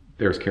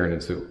there's Karen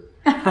and Sue.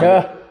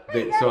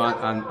 So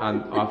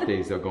on off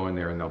days they'll go in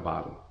there and they'll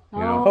bottle.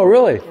 Oh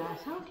really?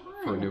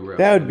 For New Riff.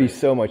 That would be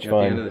so much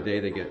fun. At the end of the day,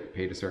 they get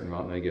paid a certain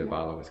amount, and they get a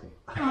bottle of whiskey.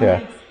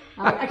 Yeah.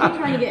 I keep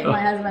trying to get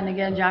my husband to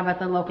get a job at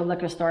the local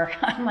liquor store.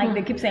 I'm like,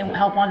 they keep saying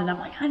help wanted. I'm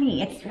like,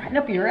 honey, it's right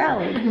up your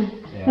alley.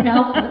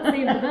 Yeah. Let's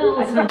pay the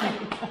bills.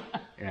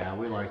 Yeah,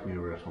 we like New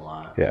Riff a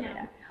lot.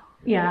 Yeah.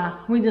 Yeah,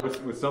 we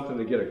just. With something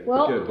to get a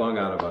bung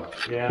out of a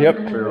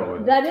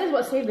barrel. That is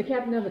what saved the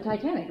captain of the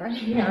Titanic, right?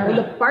 Yeah, or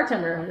the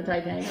bartender of the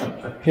Titanic.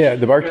 Yeah,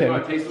 the bartender.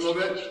 Want to taste a little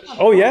bit?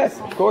 Oh yes,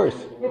 of course.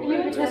 If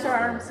you would twist our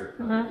arms.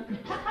 Let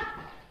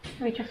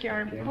me twist your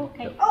arm.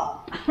 Okay.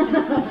 Oh!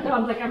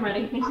 Tom's like, I'm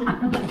ready.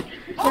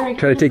 Try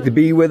to take the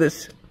bee with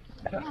us.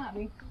 Oh,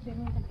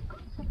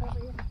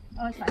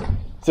 it's fine.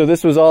 So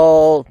this was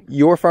all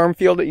your farm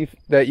field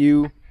that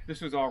you. This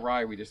was all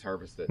rye. We just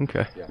harvested.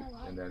 Okay. Yeah,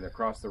 and then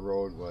across the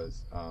road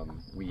was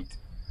wheat,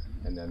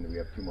 and then we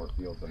have 2 more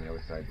fields on the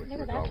other side, which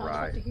was all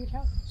rye.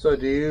 So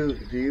do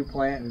you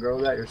plant and grow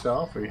that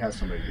yourself, or you have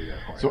somebody do that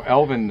for you? So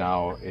Elvin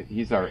now,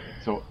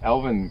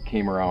 Elvin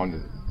came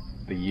around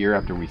the year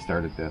after we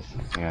started this,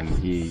 and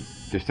he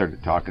just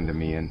started talking to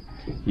me, and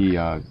he's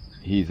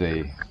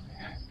a.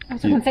 I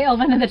was going to say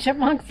Elvin and the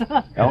Chipmunks.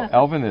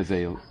 Elvin is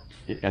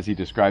as he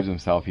describes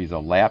himself, he's a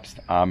lapsed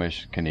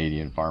Amish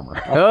Canadian farmer.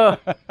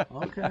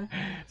 Okay.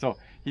 So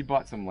he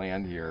bought some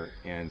land here,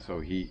 and so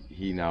he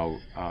now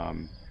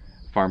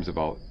farms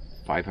about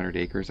 500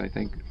 acres, I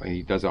think.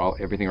 He does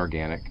everything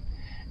organic.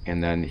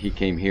 And then he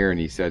came here and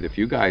he said, if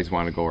you guys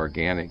want to go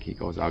organic, he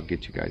goes, I'll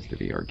get you guys to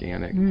be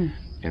organic. And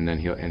then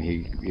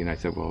I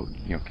said, well,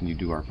 can you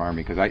do our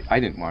farming? Because I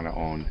didn't want to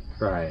own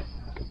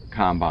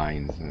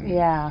combines and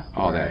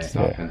all that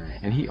stuff.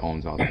 And he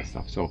owns all that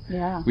stuff. So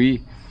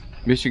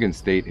Michigan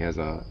State has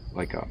a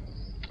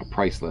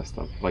price list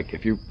of, like,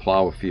 if you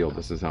plow a field,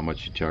 this is how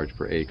much you charge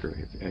per acre,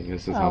 and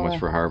this is how much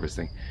for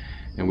harvesting.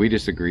 And we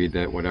just agreed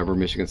that whatever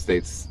Michigan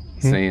State's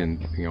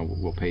saying,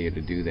 we'll pay you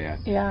to do that.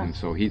 Yeah. And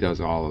so he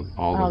does all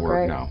the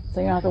work now.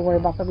 So you don't have to worry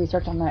about the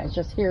research on that. It's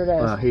just here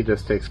to. He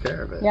just takes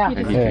care of it. Yeah.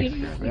 And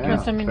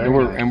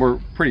and we're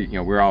pretty.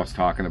 We're always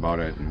talking about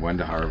it and when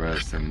to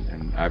harvest,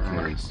 and I've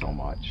learned so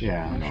much.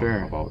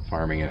 About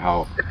farming and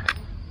how.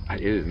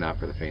 It is not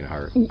for the faint of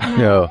heart.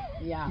 No.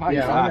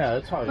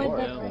 That's how it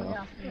works.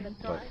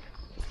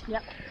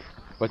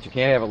 But you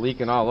can't have it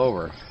leaking all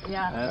over.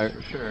 Yeah. That's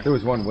for sure. There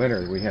was one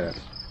winter we had a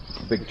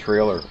big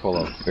trailer full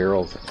of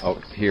barrels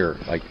out here,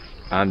 like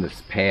on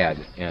this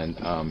pad, and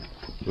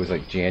it was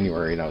like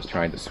January, and I was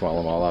trying to swell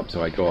them all up.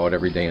 So I'd go out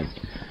every day and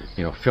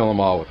fill them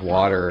all with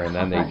water, and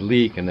then they'd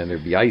leak, and then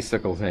there'd be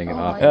icicles hanging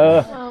off.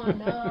 Oh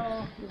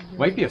no.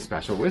 Might be a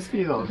special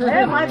whiskey though.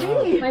 Yeah, it might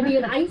be. Might be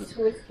an iced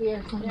whiskey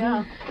or something.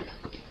 Yeah.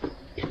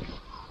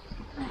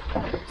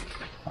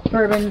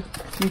 Bourbon,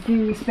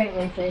 infused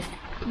faintly, say.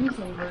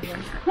 Usually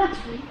bourbon.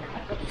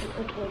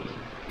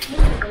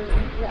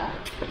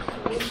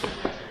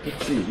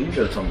 Let's see, these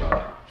are from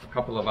A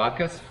couple of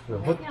vodkas. the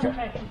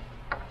Vodka.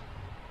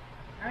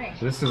 Alright.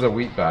 So this is a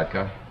wheat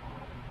vodka.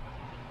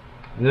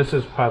 And this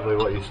is probably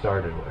what you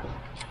started with.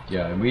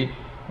 Yeah, and we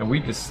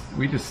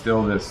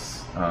distill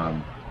this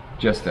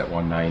just at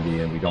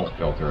 190, and we don't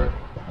filter it.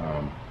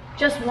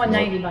 Just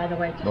 190, by the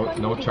way.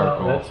 No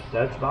charcoal.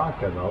 That's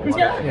vodka though. It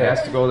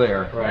has to go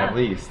there at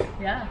least.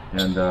 Yeah.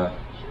 And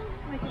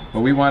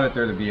but we wanted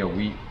there to be a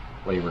wheat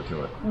flavor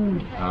to it.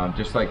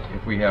 Just like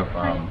if we have,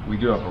 we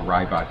do have a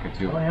rye vodka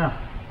too. Oh yeah.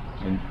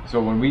 And so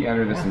when we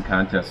enter this in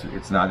contest,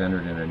 it's not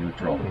entered in a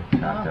neutral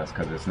contest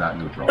because it's not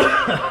neutral.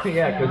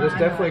 Yeah, because it's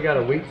definitely got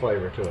a wheat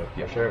flavor to it.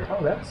 Yeah. For sure.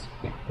 Oh, that's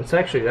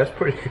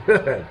pretty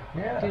good.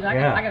 yeah. Dude,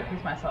 I gotta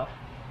piece myself.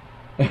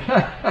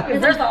 Because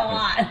there's a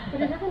lot.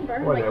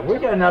 Whatever. We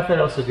got nothing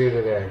else to do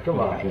today. Come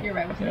on. You're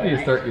right. You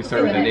start with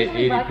an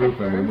 80 proof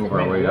and we move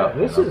our way up.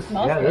 This is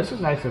nice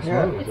and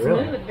smooth.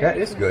 Really. That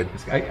is good.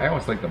 I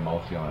almost like the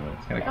mouthfeel on it.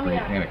 It's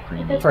kind of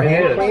creamy. For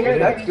hand cleaner,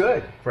 that's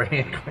good. For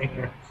hand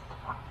cleaner.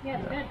 Yeah,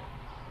 it's good.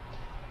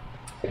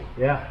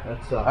 Yeah,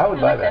 that's. I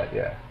would buy that.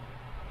 Yeah.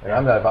 And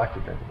I'm not a vodka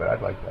drinker, but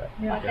I'd like that.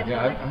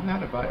 Yeah, I'm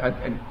not about.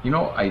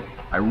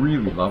 I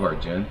really love our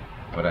gin,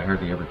 but I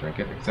hardly ever drink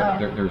it. Except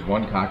there's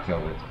one cocktail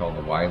that's called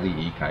the Wiley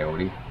E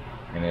Coyote,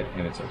 and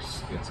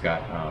it's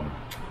got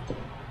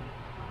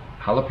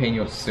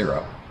jalapeno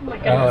syrup. Oh,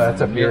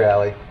 that's up your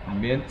alley.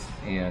 Mint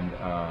and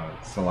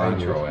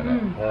cilantro in it.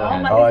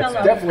 It's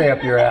definitely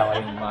up your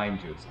alley. And lime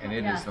juice, and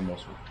it is the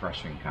most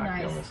refreshing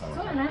cocktail in the Oh,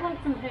 summer. and I like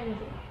sometimes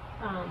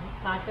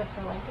vodka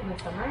for like in the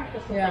summer.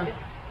 This is like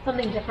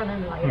something different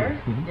and lighter.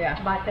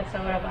 Yeah. Vodka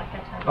soda,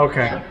 vodka type.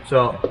 Okay,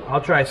 so I'll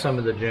try some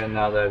of the gin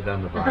now that I've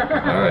done the vodka.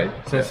 All right.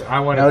 Since I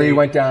want to. Now you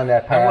went down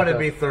that path. I want to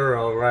be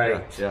thorough,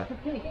 right? Yeah.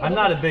 I'm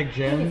not a big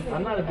gin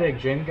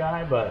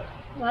guy, but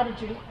A lot of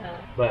drink.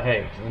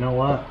 hey, you know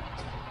what?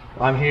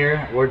 I'm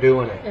here. We're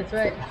doing it. It's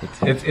right.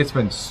 It's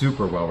been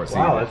super well received.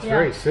 Wow, that's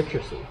very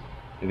citrusy.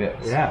 It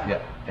is.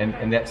 Yeah.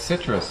 And that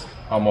citrus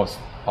almost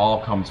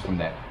all comes from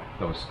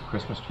those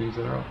Christmas trees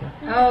that are out there.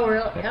 Oh,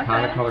 really? That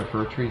conicolor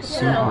fir tree,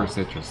 super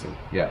citrusy.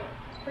 Yeah.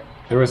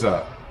 There was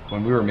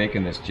when we were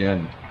making this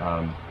gin,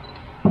 I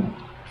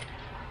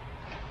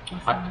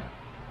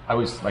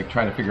was like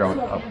trying to figure out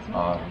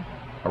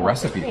a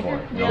recipe for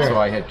it. So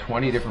I had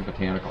 20 different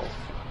botanicals.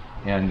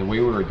 And the way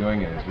we were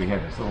doing it is we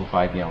had this little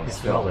 5-gallon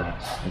still.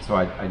 And so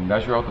I'd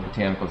measure out the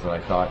botanicals that I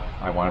thought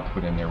I wanted to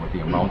put in there with the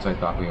amounts I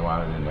thought we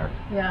wanted in there.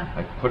 Yeah.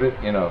 I put it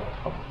in a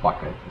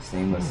bucket, a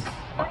stainless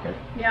bucket,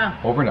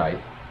 Yeah. overnight.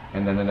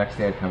 And then the next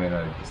day I'd come in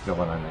and I'd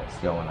distill it on that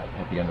still, and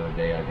at the end of the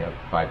day I'd have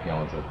 5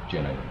 gallons of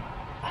gin in it.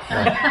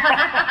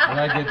 And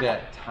I did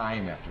that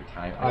time after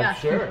time. Yeah.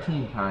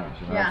 15 times.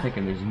 And I was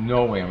thinking, there's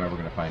no way I'm ever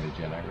going to find a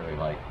gin I really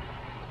like.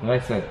 And I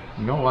said,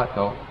 you know what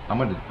though? I'm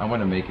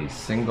gonna make a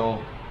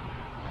single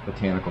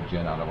botanical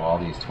gin out of all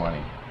these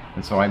 20.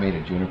 And so I made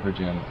a juniper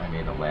gin, I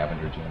made a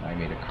lavender gin, I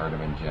made a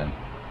cardamom gin,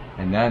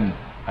 and then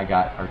I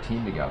got our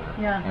team together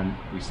and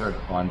we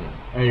started blending.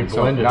 And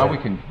so now we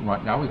can,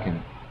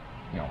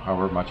 you know,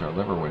 however much our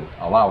liver would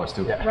allow us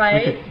to,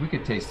 we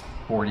could taste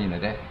 40 in a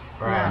day,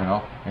 you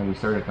know, and we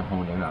started to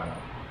hone in on it.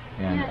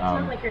 And, it's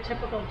not like your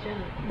typical gin.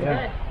 It's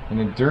good. And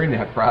then during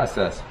that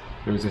process,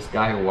 there was this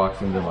guy who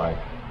walks into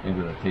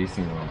the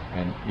tasting room,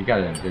 and you got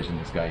to envision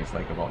this guy. He's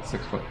like about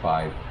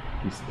 6'5".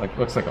 He's like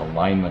looks like a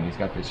lineman. He's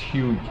got this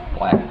huge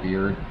black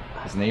beard.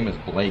 His name is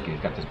Blake. He's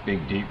got this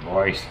big deep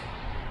voice,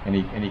 and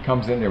he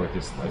comes in there with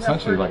this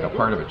essentially like a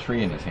part of a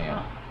tree in his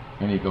hand,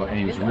 and he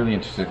was really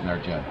interested in our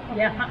gin,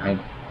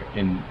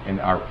 and in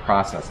our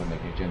process of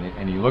making gin.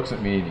 And he looks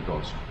at me and he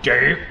goes,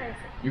 "Dave,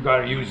 you got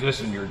to use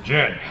this in your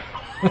gin."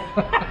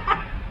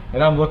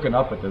 And I'm looking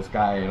up at this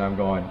guy and I'm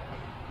going,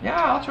 "Yeah,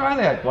 I'll try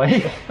that,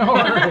 Blake." No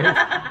worries.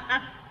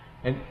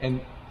 And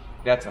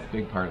that's a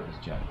big part of his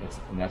gin.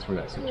 And that's where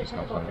that citrus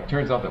comes from. It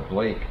turns out that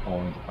Blake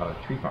owned a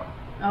tree farm.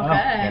 Okay.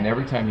 And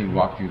every time he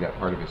walked through that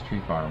part of his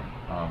tree farm,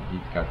 he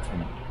got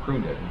and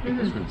pruned it and get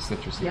this really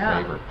citrusy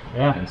flavor.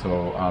 Yeah. And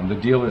so the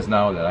deal is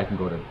now that I can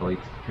go to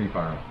Blake's tree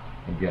farm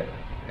and get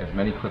as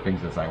many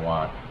clippings as I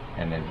want,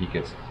 and then he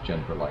gets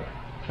gin for life.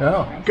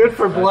 Oh, good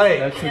for Blake.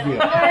 That's the deal.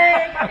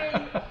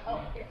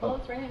 Oh,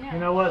 it's right in there. You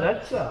know what?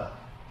 That's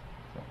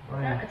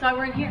That's why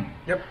we're in here.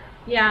 Yep.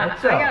 Yeah,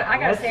 I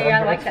gotta say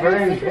I like that.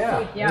 Very, It is.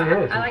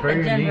 I like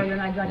the gin more than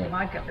I like the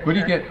vodka. What do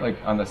you get like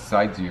on the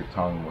sides of your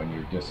tongue when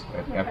you're just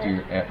after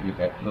you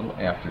that little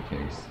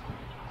aftertaste?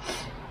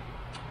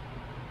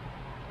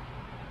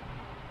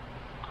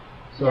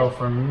 So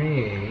for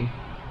me,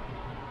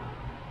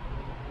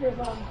 There's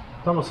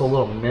it's almost a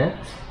little mint,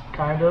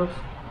 kind of.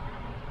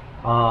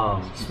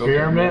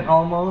 Spearmint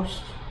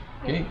almost.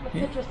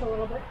 citrus a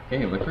little bit.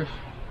 Hey, licorice.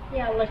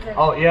 Yeah, licorice.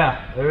 Oh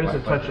yeah, there is Black a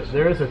touch. licorice.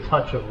 There is a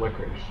touch of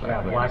licorice.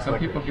 Yeah, black Some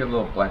licorice. people get a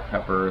little black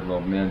pepper, a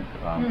little mint.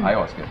 I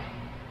always get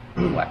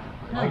black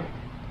licorice.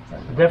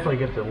 I definitely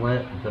get the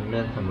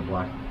mint and the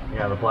black.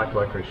 Yeah, the black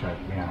licorice.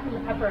 Yeah. And the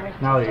pepper.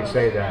 Now that you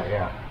say that,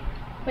 yeah.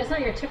 But it's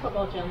not your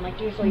typical gin, like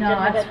usually No, gin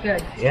have that's it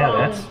good.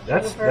 Yeah, strong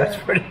that's juniper.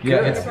 pretty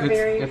good.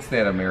 Yeah, it's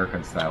that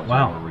American style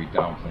Wow. where we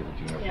downplay the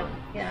juniper. Yeah,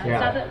 Yeah.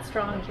 it's not that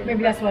strong juniper.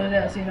 Maybe that's what it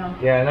is, you know.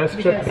 Yeah, that's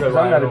Because- typical.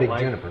 I'm not a I big don't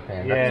juniper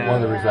fan. Yeah. That's one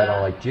of the reasons I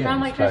don't like gins. I'm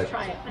like, but- just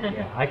try it.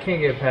 Yeah, I can't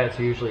get past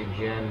usually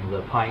gin,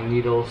 the pine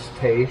needles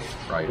taste.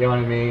 Right. You know what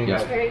I mean?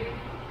 Yes. Very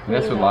And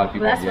that's what a lot of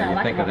people Well, that's get. what I You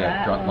like think of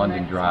about that that.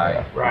 London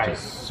Dry, Right. which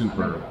is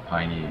super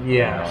piney.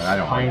 Yeah, and I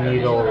don't pine like that.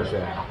 needles.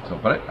 Yeah. So,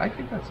 but I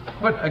think that's.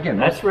 But again,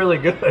 That's really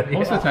good. most yeah.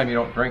 of the time you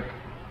don't drink.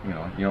 You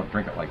don't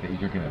drink it like that. You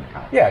drink it in a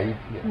cocktail. Yeah,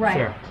 Right.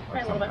 Sure. Or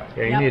Right, a little bit. something.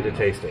 Yeah, you Yep. need to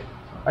taste it.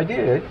 I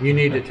did. You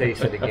need to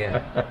taste it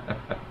again.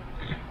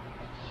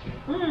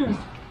 Oops.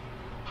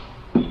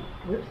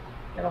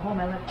 Got a hole in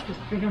my lip. Just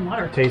drinking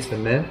water. Taste the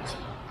mint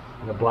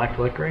and the black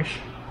licorice.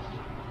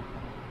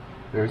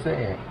 There's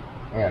the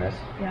anise.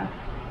 Yeah.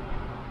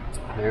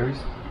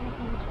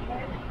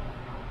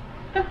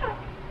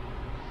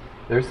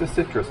 There's the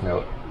citrus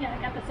note. Yeah,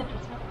 I got the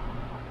citrus note.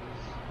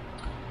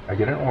 I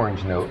get an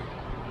orange note.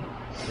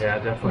 Yeah,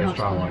 definitely a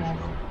strong one.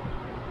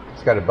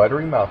 It's got a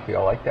buttery mouthfeel.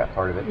 I like that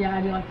part of it. Yeah,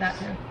 I do like that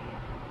too.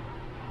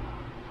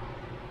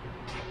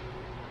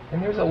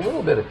 And there's a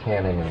little bit of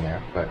tannin in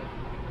there, but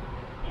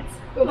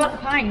What about the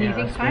pine? Do you Yeah,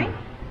 think that's pine?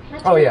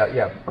 oh yeah,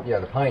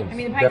 the pine's I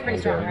mean, the pine's definitely pretty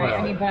strong, there. right?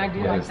 I mean, but I do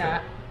Yeah, like it's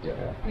that. Yeah.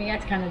 I mean,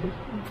 that's kind of.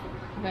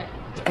 But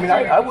I mean,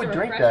 I would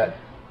drink that.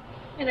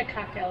 In a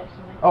cocktail or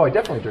something. Oh, I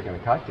definitely drink it in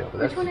a cocktail.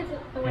 But Which that's one is it?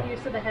 The one you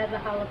said that had the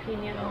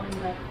jalapeno and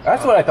the...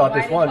 that's what I thought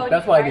this one. Wily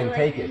That's why I didn't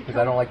coyote. take it because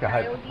I don't like the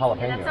Coyote? Yeah, that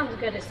jalapeno. sounds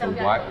good. It So sounds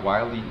good.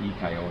 Wile E.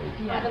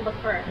 Coyote. I had to look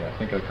for it. Yeah,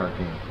 think of the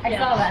cartoon. I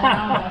saw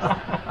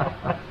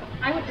that.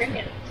 I would drink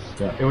it.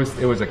 Yeah, it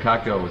was a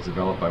cocktail that was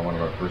developed by one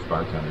of our first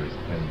bartenders,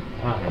 and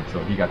so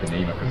he got the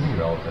name because he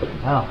developed it.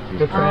 Oh,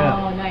 good for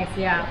Oh, him. nice,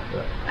 yeah.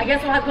 I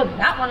guess we'll have to put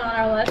that one on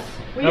our list.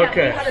 We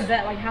Okay. had a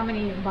bet, like, how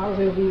many bottles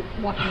we'll be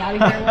walking out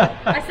of here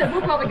with. I said,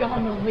 we'll probably go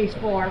home with at least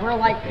 4. We're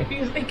like,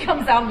 it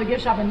comes out of the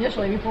gift shop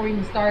initially before we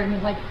even start, and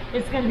it's like,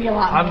 it's going to be a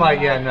lot I'm more like,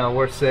 than yeah, that. no,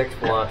 we're 6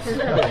 plus.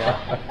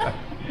 Yeah.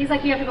 He's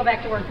like, you have to go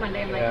back to work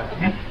Monday. I'm like, Yeah.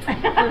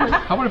 okay.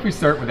 How about if we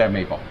start with that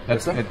maple?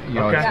 That's Okay.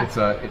 Okay. it's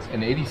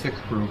an 86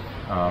 proof,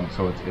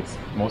 so it's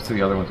most of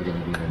the other ones are going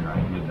to be in the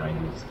mid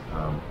 90s.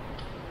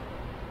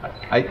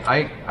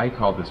 I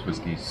call this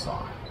whiskey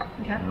soft.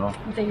 Okay. You know?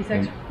 It's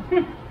 86.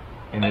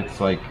 And it's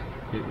like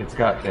it's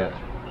got that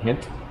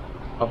hint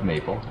of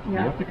maple. You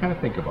Yeah. have to kind of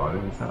think about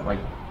it. It's not like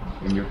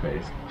in your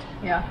face.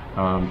 Yeah.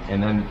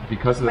 And then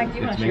because of Mike, do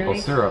you want its to share maple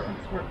these? syrup, Since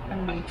we're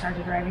going to be in charge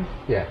of driving.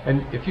 Yeah.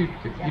 and if you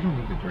don't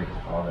need to drink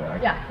all that.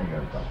 I Yeah. think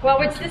that's Well,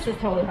 this is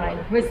totally fine.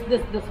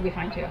 This will be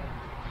fine too.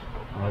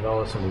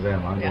 don't listen to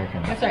them. I'm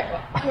drinking. That's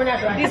right. We're not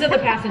driving. These are the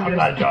passengers. I'm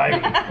not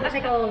driving. We'll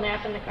take a little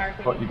nap in the car.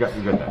 Oh, you got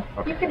that.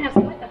 Okay. You can have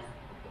some with us.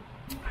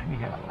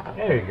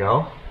 There you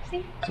go.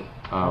 See?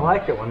 I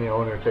like it when the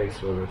owner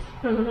takes with us.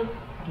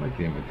 I like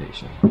the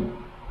invitation.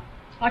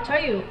 I'll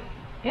tell you,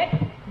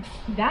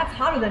 that's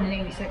hotter than an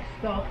 86.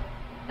 So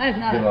that is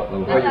not. Give up a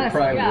little. That's Well, not you're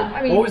prime. yeah,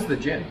 I mean, What was the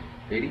gin?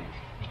 80?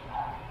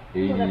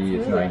 80,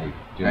 it's 90.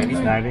 90?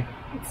 90.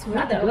 It's smooth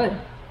not that though. good.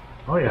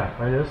 Oh yeah,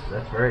 that is.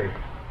 That's very.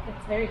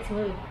 It's very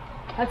smooth.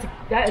 That's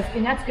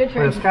good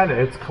for. But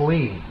it's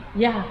clean.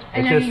 Yeah, It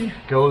and I just mean,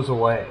 goes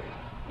away.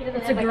 It doesn't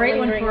it's a have, like, great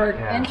one lingering- for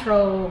Yeah.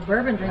 intro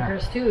bourbon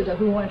drinkers too,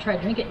 who want to try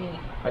to drink it neat.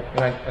 I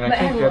But think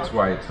hey, that's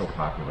why it's so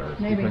popular. Is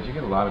Maybe. because you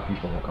get a lot of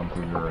people who come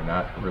through here and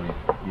not really.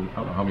 I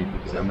don't know how many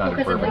people. I'm not a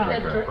Because of bourbon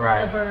like drinker. the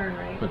Right. burn,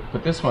 right?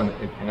 But this one,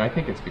 and I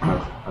think it's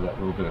because of that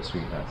little bit of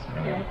sweetness.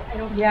 Yeah, I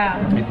don't.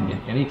 Yeah.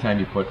 Anytime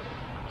you put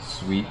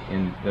sweet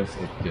in this,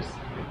 it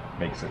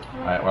makes it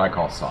what I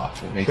call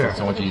soft. It makes Sure. it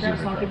so much easier to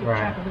So I'll keep drink.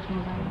 track of which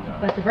one's on.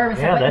 But the bourbon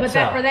Yeah, stuff,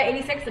 that's, for that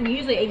 86, I mean,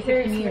 usually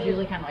 86 to me is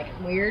usually kind of like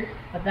weird,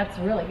 but that's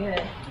really good.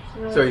 It's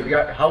really So you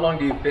got, how long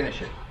do you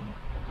finish it?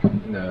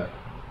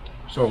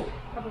 So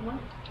couple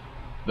months.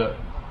 the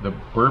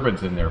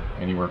bourbon's in there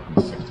anywhere from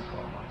 6 to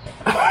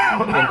 12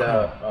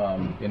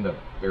 months in the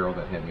barrel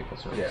that had maple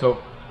syrup. Yeah. So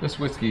this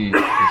whiskey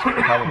is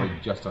probably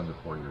just under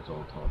 4 years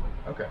old totally.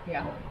 Okay.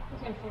 Yeah.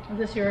 Is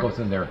this your It goes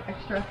in there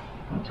extra?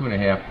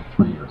 2.5 to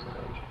 3 years of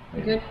age. You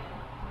maybe. good?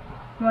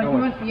 You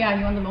want, yeah,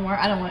 you want the more?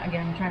 I don't want,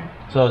 again, I'm trying to.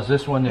 So is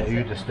this one that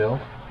you distill?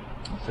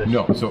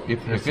 No, so if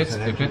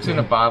it's in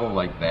a bottle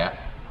like that,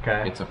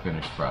 Okay. it's a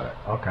finished product.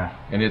 Okay.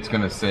 And it's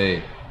going to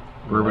say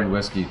bourbon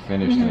whiskey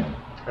finished in.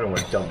 I don't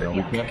want to dump it.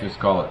 We can't just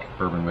call it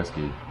bourbon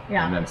whiskey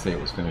Yeah. and then say it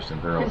was finished in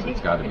barrels.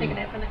 It's got to be Take a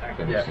nap in the car.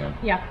 finished Yeah. in.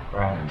 Yeah.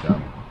 Right. And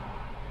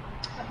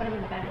I'll put them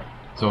in the back.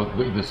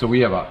 so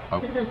we have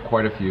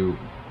quite a few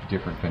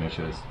different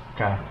finishes.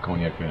 Okay.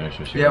 Cognac finish,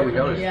 a Yeah, sherry we finish,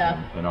 noticed. Yeah.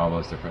 and all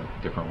those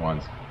different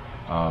ones.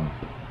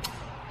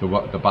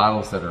 The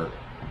bottles that are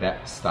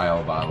that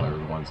style bottle are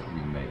the ones that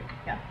we make.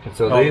 Yeah. And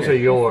so Okay. these are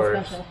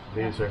yours. special.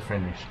 These are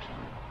finished.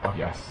 Okay.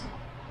 Yes.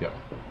 Yep.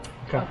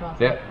 Okay. That's awesome.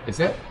 That is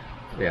that.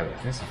 Yeah,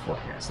 that's a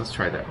forecast. Let's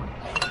try that one.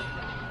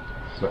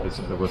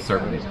 So we'll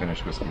start with these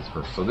finished whiskeys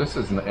first. So this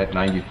is at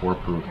 94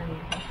 proof,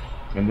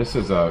 and this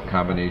is a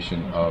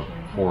combination of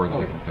 4 of the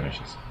different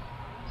finishes.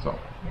 So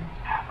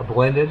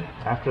Blended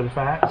after the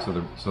fact,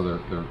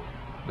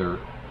 they're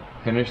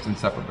finished in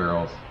separate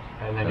barrels,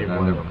 and then and you then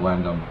blend they them.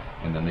 blend them,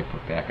 and then they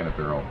put back in a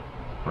barrel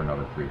for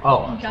another 3 or 4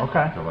 Oh, months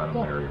okay. to let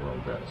them marry a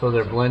little bit. So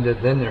they're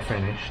blended, then they're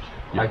finished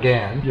Yeah.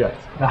 again. Yes.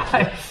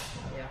 Nice.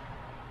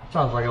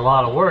 Sounds like a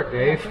lot of work,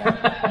 Dave. All What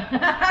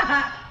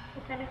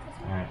kind is this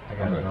one? right, I I'm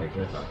got gonna it. take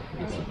this out.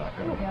 This is not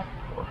good. Yeah.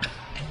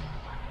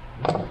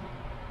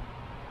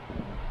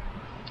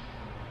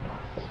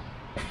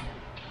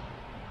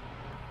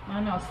 I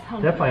don't know. It's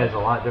Definitely has a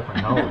lot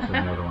different notes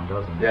than the other one,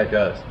 doesn't it? Yeah, it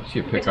does. Usually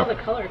you You pick can up. tell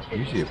the color too.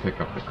 Usually you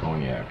pick up the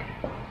cognac.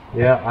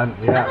 Yeah, I'm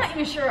yeah. not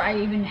even sure I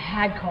even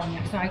had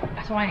cognac,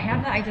 so I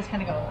have that. I just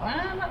kind of go,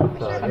 I'm not really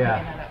So, sure if I'm yeah.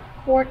 picking that up.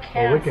 Four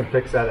Well, we casks. can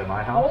fix that at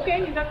my house. Okay,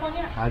 you got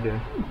cognac? I do.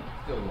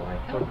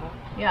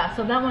 Yeah,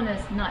 so that one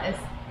is not as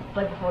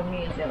flavorful to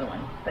me as the other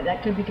one, but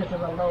that could be because of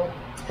the low.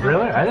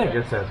 Really? I think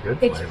this has good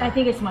It's. flavor. I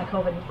think it's my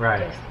COVID Right,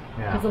 taste.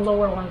 yeah. Because the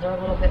lower ones are a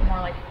little bit more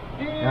like.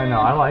 I know.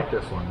 I like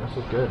this one. This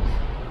is good.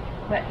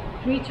 But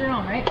to each your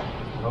own, right?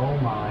 Oh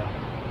my.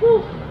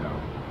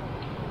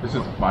 This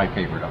is my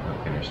favorite of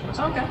the finished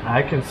whiskey. Okay.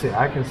 I can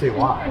see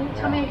why. Can you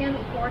tell me again,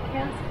 four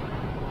casks?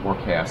 4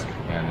 cask,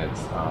 and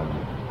it's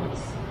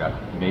got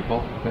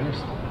maple finished.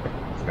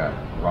 It's got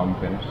rum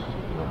finished,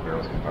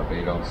 barrels from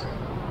Barbados,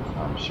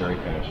 sherry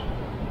finished,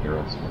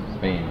 barrels from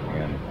Spain,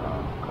 and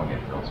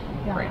cognac barrels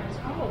from France.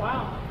 Oh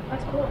wow,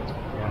 that's cool.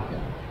 Yeah.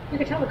 You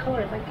can tell the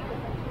colors. Like,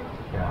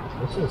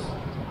 Yeah. This is.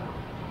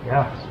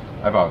 Yeah.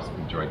 I've always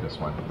enjoyed this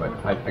one, but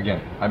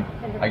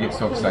I get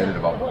so excited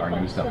about our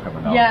new stuff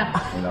coming out.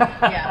 Yeah. You know?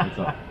 Yeah.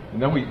 So,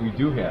 and then we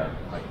do have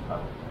like a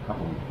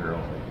couple of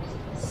barrels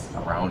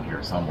around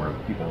here somewhere.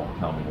 People won't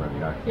tell me where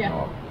they are. Yeah. You know,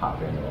 I'll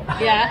pop into them.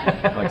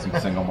 Yeah. Like some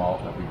single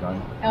malt that we've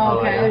done. Oh,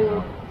 okay. You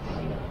know,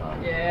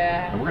 and,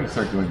 Yeah. and we're going to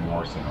start doing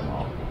more single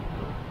malt.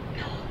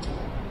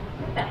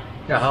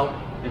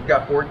 Now, you've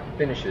got 4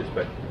 finishes,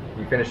 but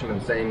you finish them in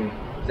the same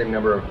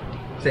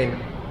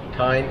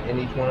time in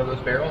each one of those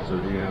barrels, or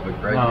do you have a No,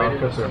 graduated?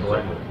 because they're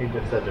blended. He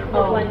just said they're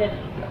Oh. blended.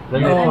 blended.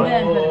 Then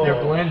Oh.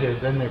 they're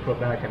blended. Then they put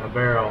back in a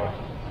barrel,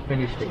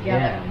 finished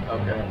again.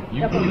 Okay.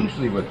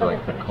 Usually with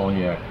like the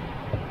cognac,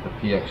 the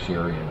PX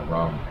sherry, and the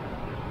rum,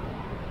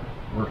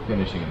 we're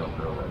finishing those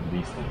barrels at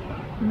least a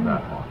year,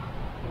 not long.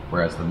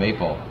 Whereas the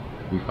maple,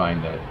 we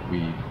find that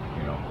we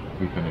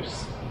finish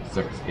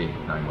 6, 8,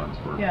 9 months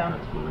worth. Yeah.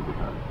 That's really good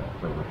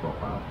flavor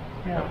profile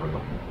Yeah. that we're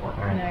looking for.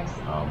 Nice.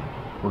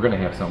 We're going to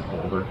have some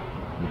older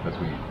because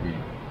we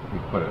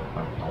put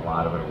a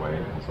lot of it away,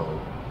 and so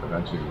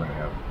eventually we're going to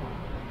have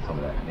some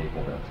of that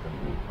maple that's going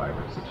to be 5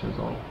 or 6 years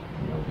old.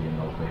 And it'll be in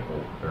those maple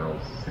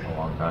barrels a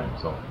long time.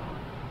 So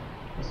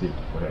we'll see.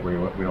 We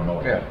don't know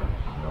what Yeah.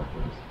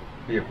 happens.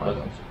 Be a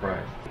pleasant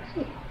surprise.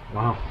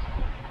 Wow.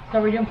 So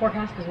are we doing 4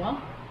 casks as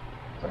well?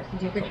 Did you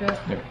take a picture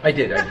of it? I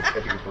did. I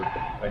took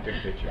a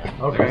picture.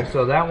 Okay,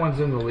 so that one's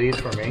in the lead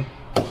for me.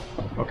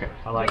 Okay.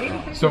 I like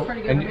that. So,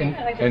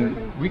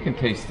 and we can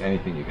taste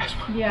anything you guys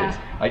want to taste.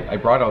 I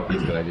brought out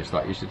these because I just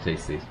thought you should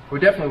taste these. We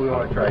definitely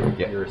want to try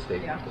your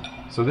estate.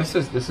 So this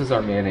is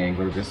our Man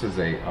Angler. This is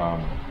a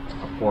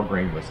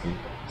 4-grain whiskey.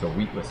 It's a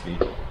wheat whiskey.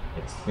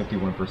 It's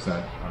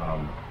 51%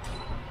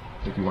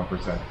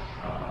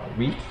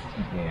 wheat,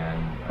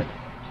 and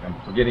I'm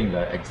forgetting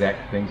the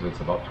exact things. But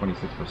it's about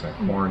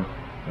 26% corn,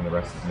 and the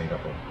rest is made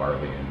up of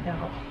barley and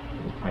a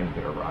tiny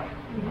bit of rye.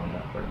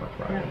 Not very much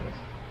rye in this.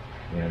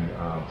 And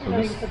so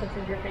this. This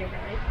is your favorite,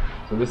 right?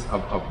 So this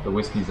of the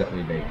whiskeys that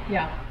we make.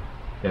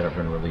 That have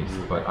been released,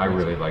 but I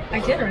really like the I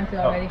did drink it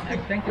already. I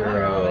drank it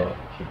already.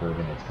 The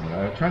bourbon that's coming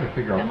out. I'm trying to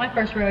figure out. That's my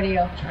first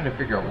rodeo. I'm trying to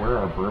figure out where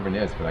our bourbon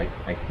is, but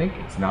I think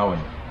it's now in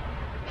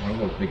one of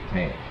those big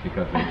tanks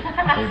because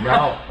they've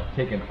now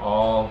taken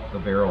all the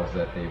barrels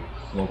that they've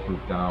slow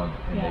proofed down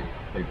and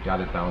they've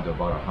got it down to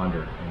about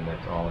 100, and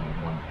that's all in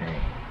one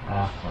tank.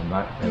 So I'm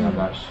not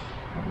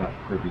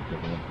privy to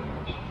the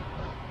information.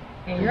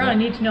 And you're on a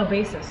need-to-know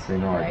basis. They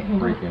know I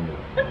break into it.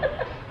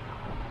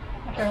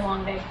 After a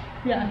long day.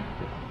 Yeah.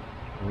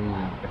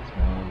 It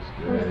smells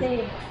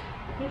good.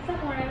 He's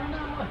somewhere, I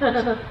don't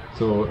know.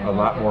 So a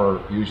lot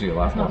more, usually a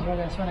lot more. Smells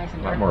really nice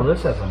and lot dark. more. Well,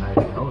 this has a nice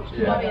nose to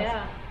it. Oh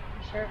yeah,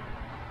 sure.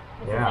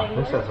 Yeah,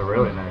 this has a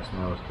really nice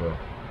nose to it.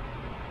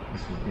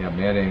 This is,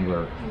 Mad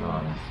Angler.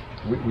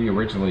 We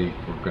originally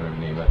were going to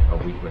name it a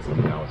wheat whiskey.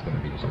 Now it's going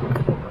to be just a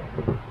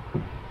 4-grain.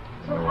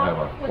 So we'll have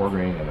a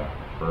 4-grain and a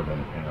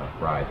bourbon and a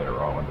rye that are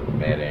all under the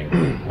Mad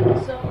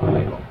Angler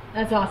label.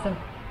 That's awesome.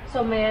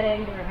 So Mad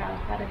Angler,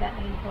 how did that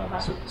name come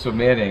about? So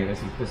Mad Angler,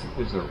 this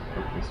is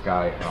this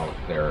guy out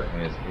there,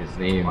 and his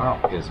name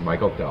is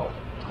Michael Dell,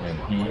 and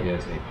he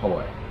is a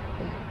poet,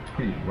 a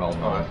pretty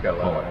well-known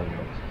poet.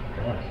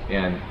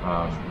 And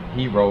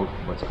he wrote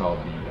what's called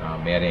the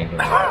Mad Angler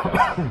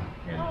Manifesto,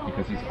 and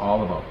because he's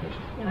all about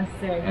fishing,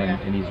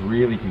 and he's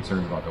really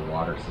concerned about the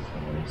water system.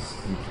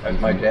 And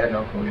my dad and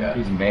uncle,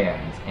 he's mad,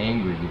 he's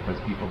angry because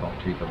people don't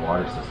treat the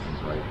water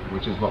systems right,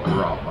 which is what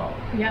we're all about.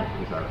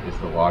 Is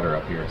the water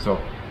up here. So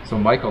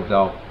Michael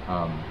Delp,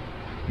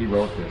 he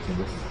wrote this, and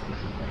this is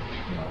just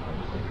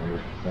a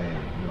great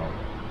saying.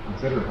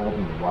 Consider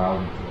holding the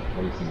wildness of a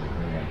place in your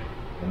hand,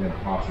 and then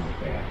tossing it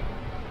back.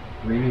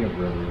 Dreaming of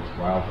rivers,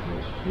 wild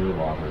fish, pure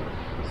water,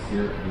 the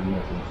spirit within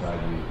us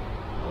inside you,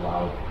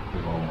 allowed to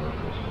roam where it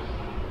wishes.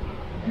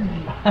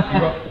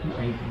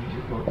 He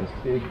just wrote this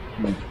big,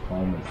 huge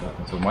poem and stuff.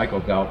 And so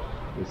Michael Delp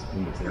is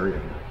in this area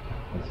here,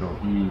 and so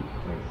he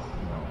has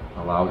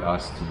allowed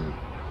us to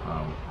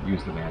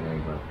use the Mad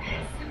Angler.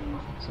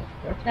 So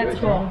that's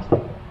cool.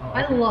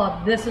 I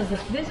love this.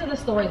 These are the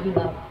stories we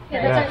love.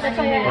 Yeah, that's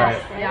why I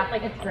asked. Right? Yeah,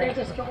 Like it's great.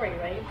 there's a story,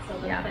 right? So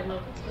I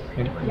love the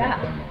story.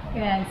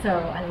 And so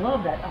I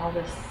love that all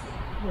this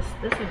is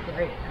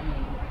great. I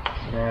mean,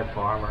 Mad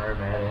Farmer,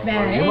 Mad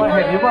Mad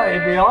Angler. You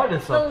might be on to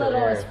something the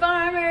littlest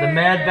farmer. The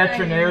Mad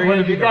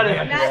Veterinarian. You got it.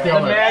 The Mad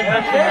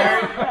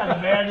Veterinarian.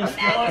 The Mad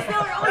Distiller.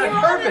 Oh, you're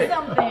on to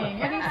something.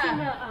 Have you seen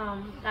the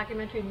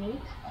documentary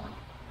Meat?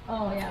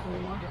 Oh yeah.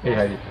 Hey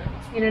Heidi.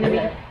 You know what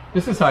I mean?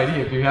 This is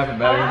Heidi. If you haven't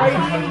met her,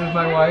 this is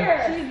my wife.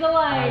 She's the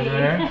line.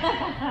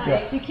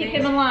 You keep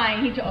him in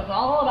line. He told us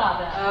all about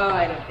that. Oh,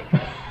 I don't think so.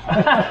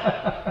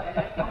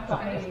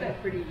 It's a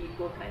pretty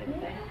equal kind of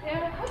thing.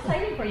 Yeah, how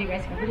exciting for you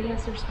guys. Everybody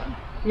has their stuff.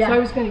 So I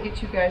was going to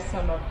get you guys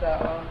some of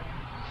the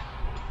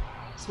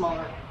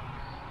smaller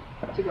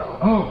to go.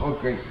 Oh,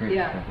 great.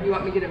 Yeah. You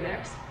want me to get a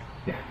mix?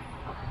 Yeah.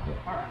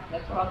 All right,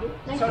 that's what I'll do.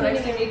 So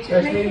nice to meet you.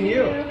 Nice meeting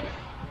you.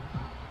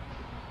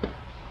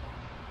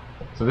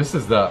 So this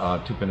is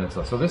the Two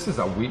Peninsulas. So this is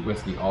a wheat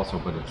whiskey also,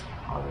 but it's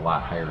a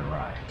lot higher in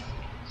rye.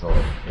 So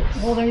it's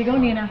Well, there you go,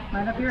 Nina.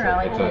 Right up your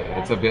alley.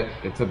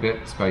 it's a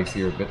bit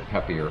spicier, a bit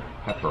pepperier.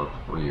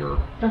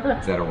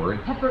 Is that a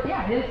word? Pepper,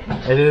 yeah, it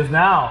is. It is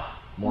now.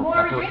 More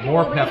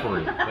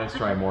peppery. Let's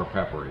try more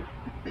peppery.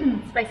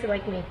 Spicy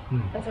like me.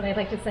 That's what I'd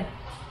like to say.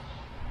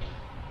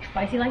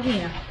 Spicy like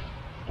Nina.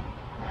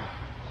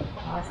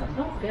 Awesome.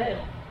 Smells good.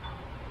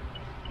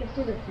 Let's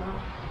do this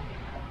smell.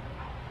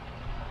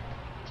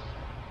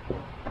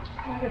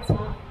 I like it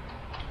smell.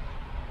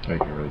 Oh, you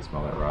can really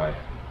smell that rye.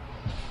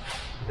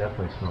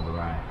 Definitely smell the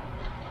rye.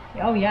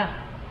 Oh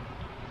yeah.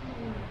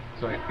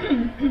 Sorry.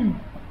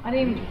 I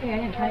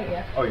didn't try it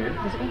yet. Oh, you did?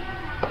 This one?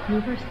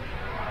 You first?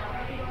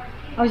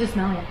 I was just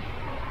smelling it.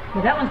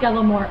 But that one's got a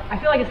little more, I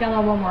feel like it's got a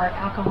little more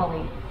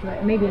alcohol-y to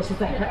it. Maybe it's just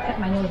like I cut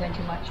my nose in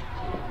too much.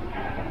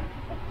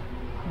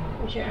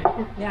 For sure.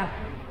 Yeah.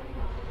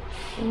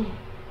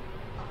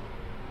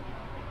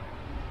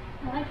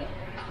 I like it.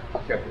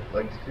 Got the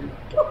legs too.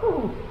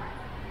 Woohoo!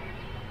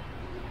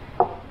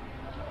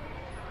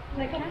 Is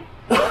that good?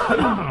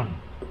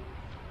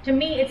 To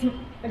me, it's,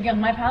 again,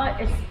 my palate,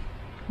 it's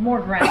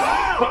more grass.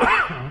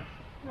 I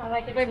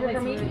like it. Flavor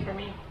for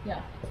me.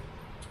 Yeah.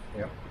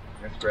 Yep,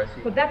 that's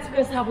grassy. But that's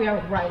just how we are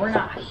with rye. We're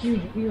not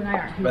huge, you and I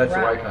aren't huge But that's the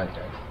rye. rye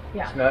content.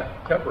 Yeah. It's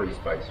not peppery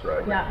spice,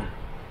 right? Yeah.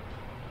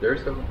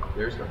 There's the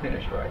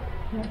finish, right?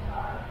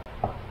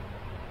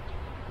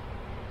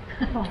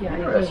 Yeah,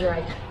 you close your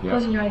eyes.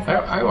 Closing your eyes.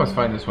 I always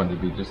find this one to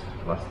be just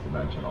less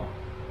dimensional.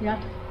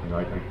 Yeah. You know,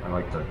 I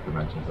like the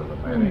dimensions of the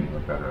mayonnaise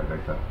look better. I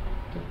like that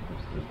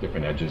there's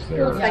different edges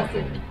there. It's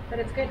spicy, but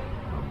it's good.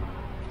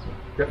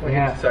 Definitely.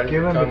 Yeah,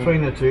 given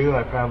between the two,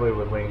 I probably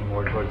would lean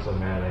more towards the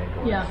mayonnaise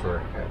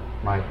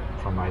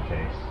for my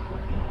taste.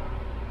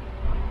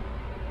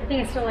 I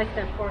think I still like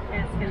the pork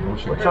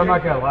cask. Which I'm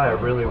not gonna lie, I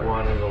really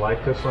wanted to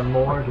like this one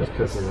more just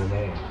because of the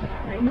name.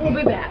 Right, we'll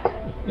be back.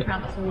 I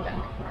promise we'll be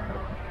back.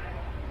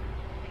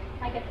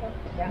 I get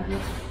that.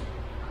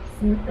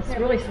 Yeah. It's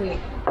really sweet.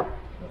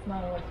 It's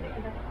not really sweet.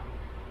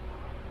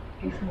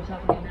 You smell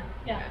yourself again now.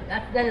 Yeah.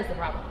 That is the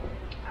problem.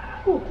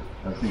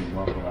 That's the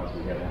one of us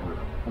we had ever.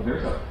 Oh,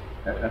 there's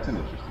that's an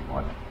interesting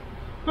one.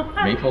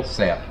 Maple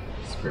sap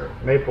spirit.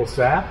 Maple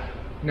sap?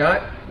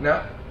 Not.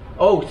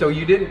 Oh, so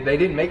they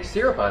didn't make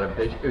syrup out of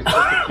it. It was just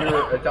a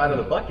pure, it's out of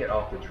the bucket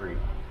off the tree.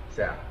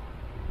 Sap.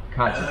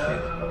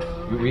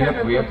 Concentrate. We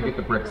have to get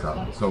the bricks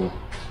up. So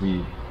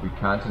we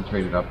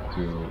concentrate it up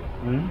to.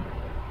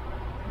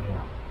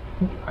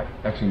 I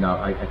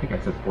think I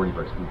said 40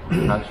 bricks.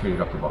 We concentrated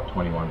up to about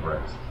 21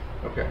 bricks.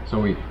 Okay.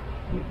 So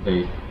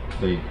they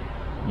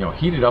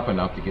heat it up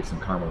enough to get some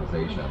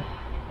caramelization,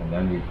 and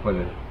then we put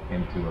it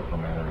into a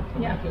fermenter and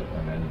ferment it,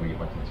 and then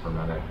once it's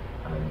fermented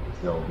and then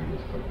distilled, we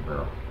just put it in the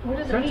barrel. What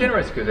does So it it's mean?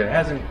 interesting because it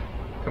hasn't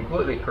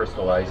completely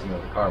crystallized into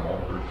the caramel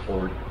or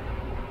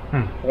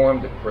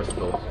formed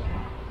crystals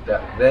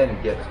that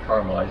then gets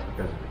caramelized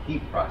because of the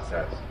heat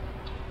process.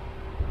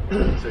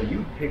 So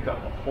you pick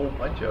up a whole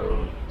bunch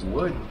of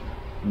wood.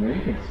 You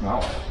can smell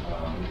it.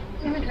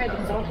 I haven't tried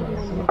the salted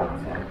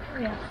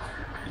one. Yeah.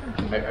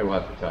 I will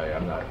have to tell you,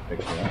 I'm not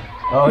fixing it.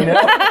 Oh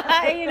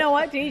no! You know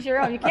what? To each your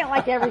own. You can't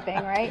like everything,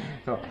 right?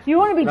 So, You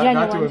want to be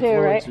genuine not to too,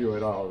 right? influence you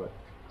at all, but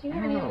Do you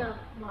have any of the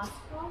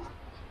Moscow?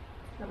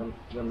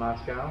 The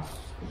Moscow?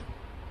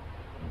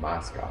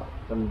 Moscow.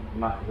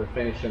 The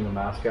finish in the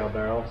Moscow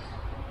barrels?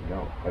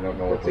 No, I don't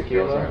know The what those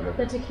tequila? girls are.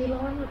 The tequila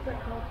one, what's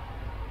that called?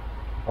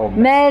 Oh,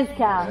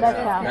 Mezcal.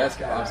 Mezcal.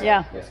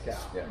 Yeah. Mezcal.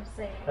 Yeah. I'm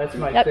saying. That's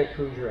my Yep. thick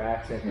Hoosier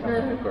accent.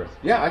 Of course.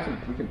 Yeah,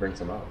 we can bring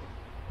some out.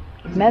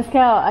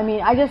 Mezcal. I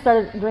mean, I just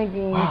started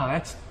drinking. wow,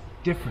 that's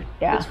different.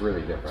 Yeah. It's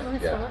really different.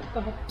 Want to smell it? Go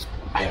ahead.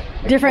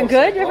 Yeah. Different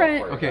good,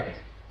 different. Okay.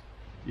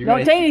 You're Don't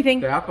gonna say hit- anything.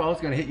 The alcohol is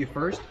going to hit you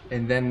first,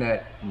 and then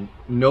that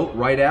note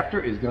right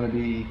after is going to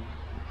be,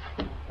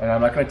 and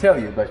I'm not going to tell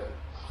you, but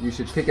you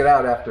should pick it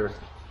out after.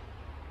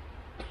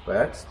 But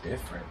that's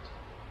different.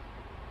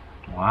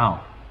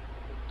 Wow.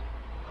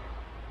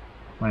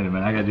 Wait a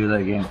minute, I gotta do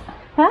that again.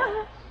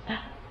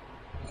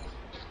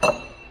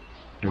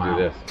 You do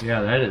this. Yeah,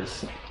 that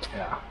is.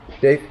 Yeah.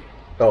 Dave?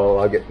 Oh,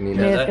 I'll get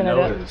Nina. Nina's That gonna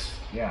note do it. is.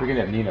 Yeah. We're going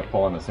to have Nina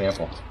pull on the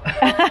sample.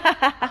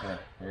 There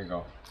you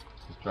go.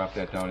 Just drop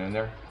that down in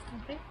there.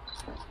 Okay.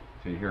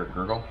 So you hear it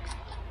gurgle.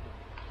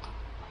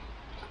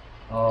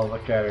 Oh,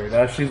 look at her.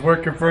 Now she's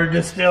working for a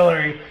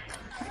distillery.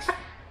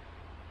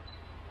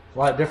 A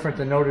lot different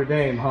than Notre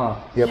Dame, huh?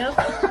 Yep.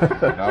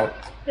 No.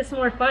 It's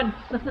more fun.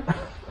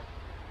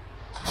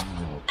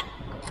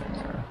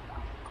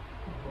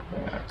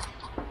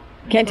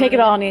 Can't take it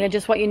all, Nina.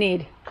 Just what you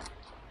need.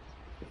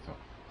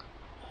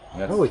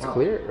 That's, Oh, it's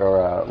clear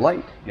or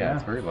light. yeah,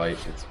 it's very light.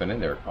 It's been in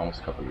there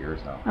almost a couple of years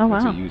now. Oh,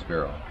 It's wow. a used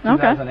barrel.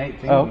 Okay.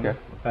 2018. Oh, okay.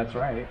 That's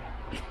right.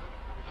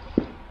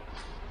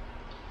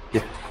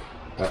 Yeah.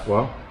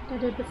 Well, I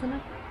did put some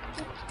in.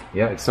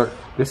 yeah.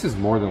 This is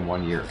more than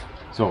 1 year.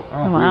 So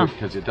wow.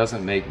 because it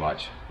doesn't make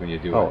much when you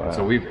do Oh, it.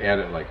 So we've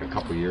added like a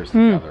couple of years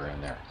Hmm. together in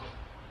there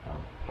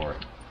for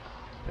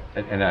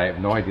it. And I have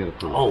no idea the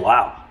proof. Oh,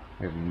 wow.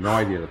 I have no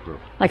idea the proof.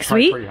 Like It's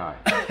probably sweet? Pretty high.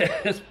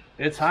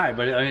 It's high,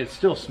 but I mean, it's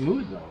still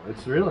smooth though.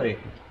 It's really,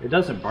 it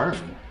doesn't burn.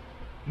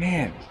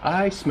 Man,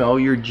 I smell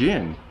your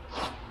gin.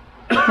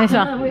 Nice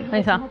one.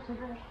 Nice one.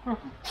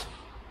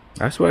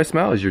 That's what I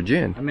smell is your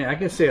gin. I mean, I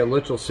can say a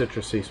little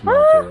citrusy smell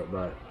to it,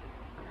 but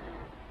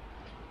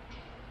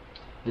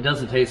it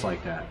doesn't taste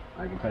like that.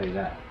 I can tell you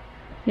that.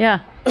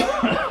 Yeah.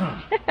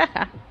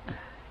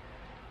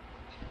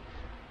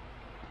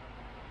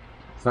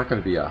 It's not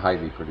going to be a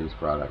highly produced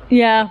product.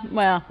 Yeah.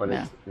 Well. But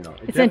Yeah. it's, you know,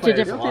 It's into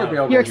definitely- it'll be available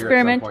your here at some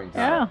experiment. point in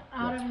Yeah. time.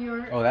 Out of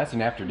your Oh, that's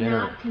an after dinner.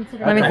 not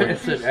considered. Let me-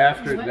 It's an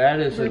after. That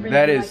is a.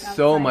 That is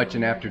so much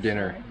an after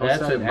dinner.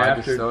 That's Outside an my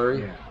after.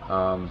 distillery.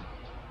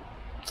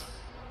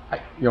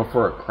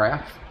 For a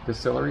craft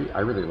distillery, I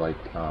really like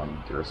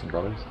Garrison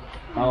Brothers.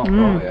 Oh,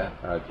 Mm.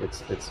 yeah.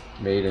 It's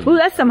made in. Ooh,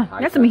 that's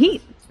some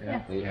heat.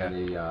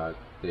 Yeah.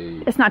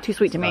 They It's not too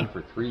sweet to it's me. done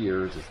for 3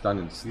 years. It's done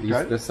in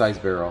this size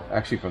barrel,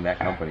 actually from that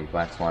company,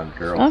 Black Swan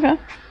Barrels. Okay.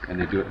 And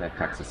they do it in that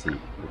Texas heat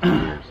for 3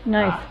 years.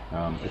 Nice.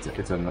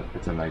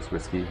 It's a nice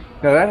whiskey.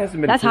 Now that hasn't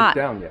been That's cooked hot.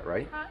 down yet,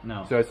 right?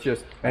 No. So it's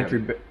just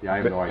entry. Yeah, I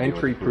have no idea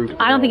entry what the proof. proof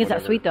I don't think or it's that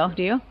whatever. sweet though.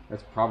 Do you?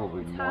 That's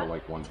probably more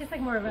like one. Tastes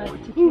like more of a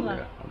 40. tequila.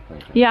 Yeah, I'm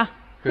thinking. Yeah.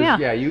 'Cause,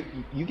 Yeah. you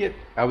get.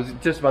 I was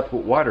just about to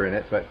put water in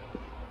it, but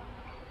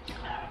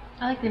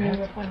I like the new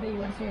whip one that you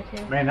went here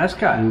too. Man, that's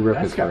got New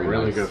Rip is very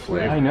really nice. good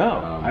flavor. I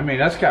know. I mean,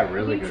 that's got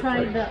really You good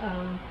tried flavor.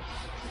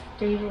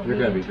 You're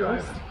gonna be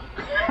driving.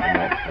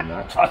 I'm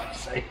not talking to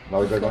say.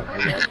 No,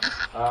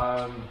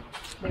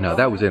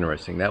 that was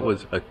interesting. That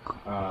was a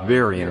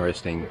very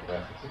interesting.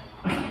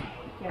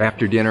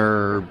 After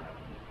dinner,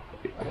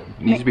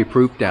 needs to be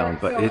proofed down,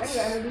 but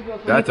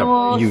that's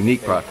a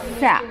unique product.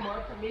 Sap.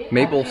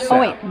 Maple sap. Oh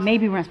wait,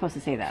 maybe we're not supposed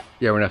to say that.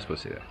 Yeah, we're not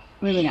supposed to say that.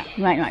 Maybe not.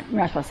 We're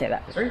not supposed to say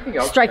that. Is there anything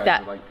else? Strike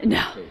that.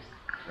 No.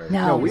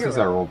 No, this is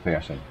our old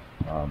fashioned.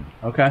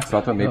 Okay.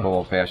 Salted maple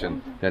old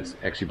fashioned. That's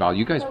actually bottled.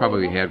 You guys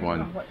probably had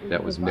one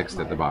that was mixed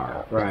at the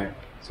bar. Right.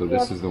 So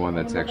this is the one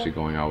that's actually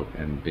going out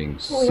and being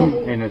sold.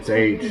 And it's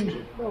aged.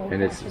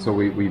 And it's so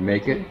we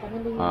make it,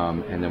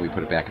 and then we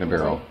put it back in a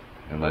barrel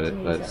and let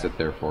it sit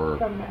there for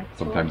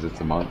sometimes it's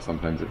a month,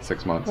 sometimes it's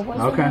 6 months.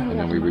 Okay. And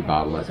then we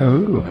rebottle it.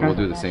 Ooh. And we'll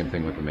do the same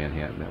thing with the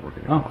Manhattan that we're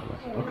going to Oh.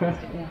 Okay.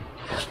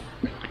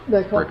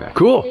 Right back.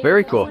 Cool.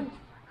 Very cool.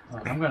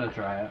 I'm gonna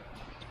try it.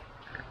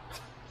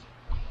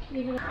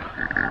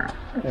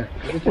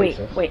 Wait.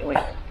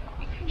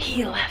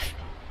 He left.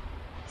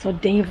 So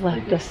Dave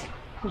left us.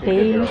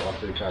 Dave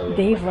left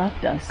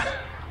us.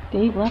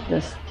 Dave left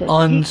us.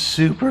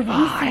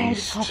 Unsupervised. He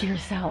said, help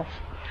yourself.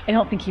 I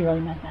don't think he really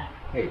meant that.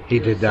 He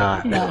did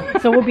not. No.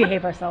 So we'll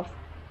behave ourselves.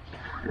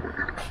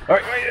 All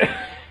right.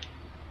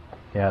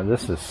 Yeah,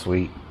 this is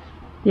sweet.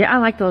 Yeah, I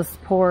like those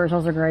pours.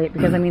 Those are great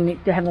because I mean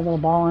they have a little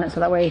ball in it, so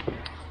that way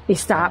he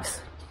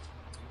stops.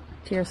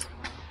 Cheers.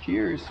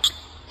 Cheers.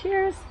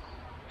 Cheers.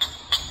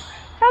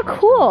 How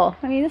cool!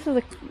 I mean, this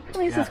is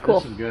cool. This is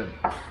good.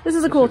 This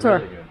is a cool tour.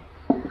 Really good.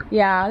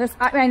 Yeah,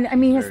 I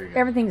mean,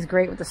 everything's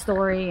great with the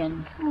story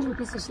and. Oh,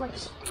 this is like.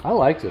 I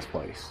like this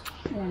place.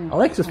 I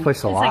like this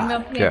place a It's lot.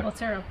 like maple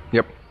syrup.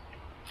 Yep.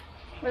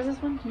 What is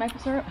this one? Maple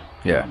syrup?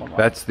 Yeah,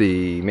 that's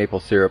the maple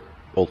syrup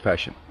old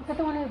fashioned. Is that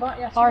the one I bought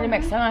yesterday? Already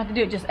mixed. I don't have to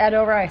do it. Just add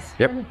over ice.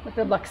 Yep. With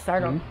the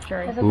Luxardo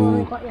cherry. Is that the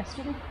one I bought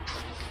yesterday?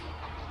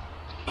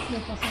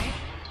 Maple syrup.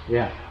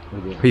 Yeah.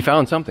 He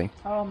found something.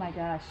 Oh my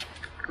gosh.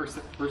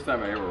 First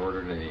time I ever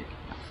ordered any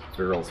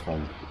barrels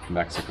from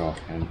Mexico,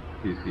 and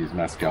these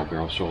mezcal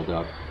barrels showed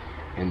up,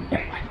 and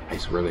I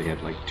swear they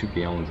had like 2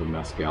 gallons of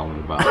mezcal in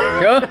the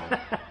bottle.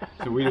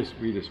 So we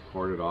just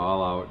poured it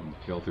all out and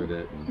filtered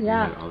it, and we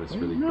had all this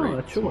really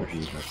great smoky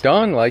mezcal.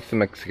 Don likes the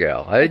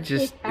mezcal. I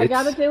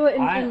gotta do it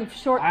in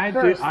short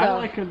bursts. I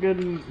like a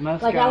good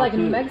mezcal. Like I like a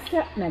too.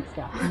 mezcal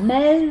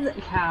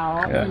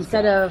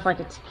instead of like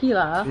a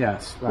tequila.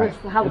 Yes, right.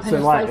 With how It's a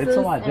lot different.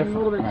 and a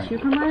little bit of Right.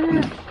 cucumber in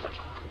it.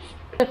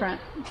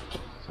 Different.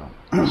 So,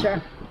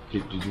 Sure.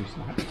 did you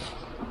smell it?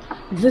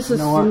 This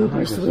is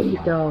super sweet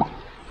though.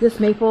 This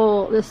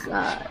maple,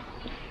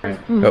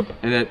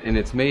 And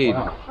it's made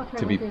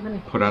to be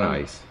put on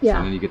ice. Yeah.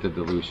 And then you get the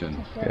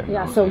dilution.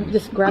 Yeah, so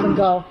just grab and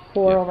go,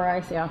 pour over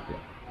ice, yeah.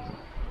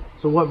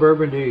 So what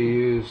bourbon do you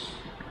use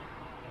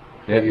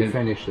that you and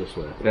finish this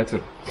with? That's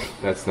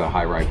the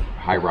high rye. The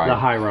high rye.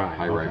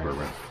 High rye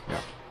bourbon.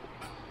 Yeah.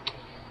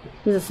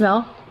 Does it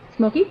smell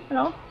smoky at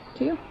all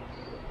to you?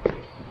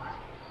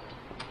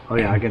 Oh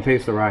yeah, I can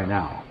taste the rye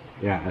now.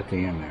 Yeah, at the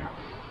end there.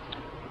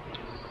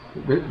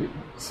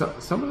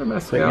 Some of the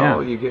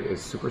mezcal you get is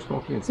super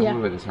smoky, and some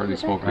of it is hardly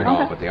smoky at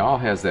all. But they all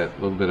has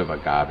that little bit of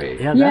agave.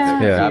 Yeah,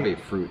 that's agave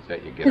fruit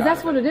that you get. Because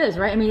that's what it is,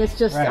 right? I mean, it's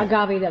just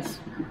agave that's.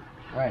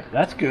 Right,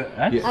 that's good.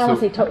 That's, I don't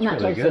say not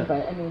really toasted, good.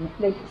 but I mean,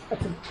 it's a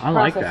I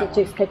like process that that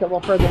takes take it a little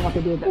further than what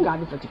they do with the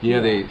agave for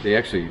tequila. Yeah, they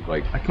actually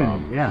like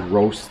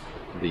roast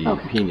the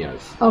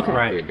piñas,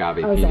 the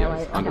agave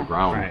piñas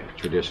underground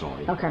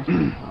traditionally. Okay.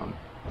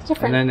 It's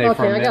different. And then they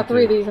okay, I got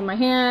 3 of it. these in my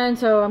hand,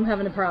 so I'm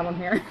having a problem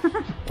here.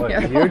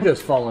 But you're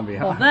just falling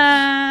Well,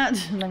 behind.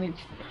 let me.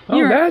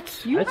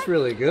 That's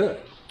really good.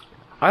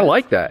 I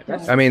like that.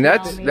 I mean,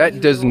 that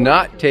does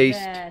not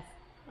taste.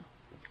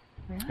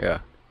 Yeah.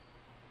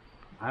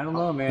 I don't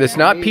know, man. It's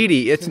not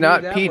peaty. It's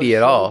not peaty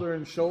at all. Shoulder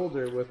and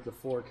shoulder with the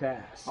 4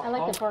 casks. I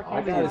like the 4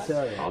 I gotta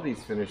tell you. All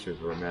these finishers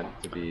were meant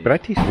to be. But I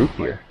taste root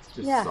beer. It's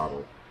just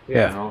subtle.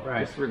 Yeah. You know?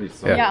 Right. It's really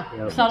subtle.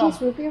 Yeah, subtle.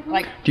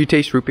 Like, Do you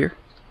taste root beer?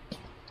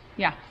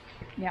 yeah.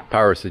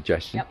 Power of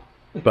suggestion.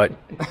 But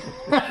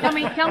Tell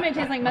me, it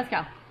tastes like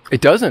mezcal. it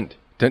doesn't.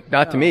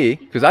 Not to me,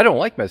 because I don't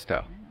like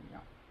mezcal.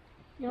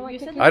 You know what you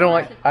said?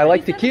 I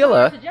like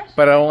tequila,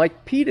 but I don't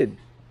like peated.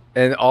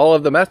 And all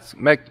of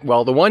the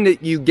well, the one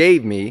that you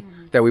gave me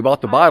that we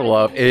bought the bottle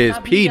of is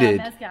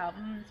peated.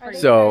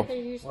 So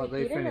Well,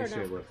 they finish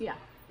it with. Yeah.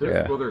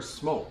 Well, they're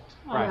smoked.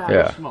 Right.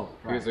 Yeah.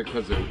 Smoked.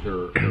 Because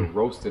they're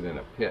roasted in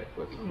a pit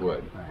with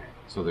wood.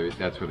 So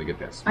that's where they get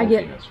that I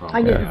get smokiness from.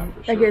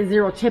 I get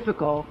zero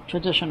typical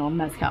traditional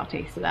mezcal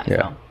taste to that.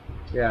 Yeah. So.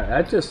 Yeah,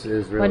 that just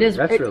is really. But it is,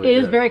 that's really it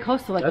is good. very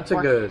close to like That's the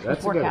a good. the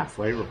That's a good forecast.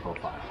 flavor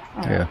profile.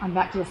 All right, Yeah. I'm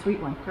back to the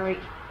sweet one. Great.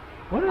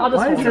 Why I'll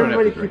just does hold it.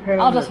 everybody keep handing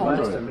I'll just their hold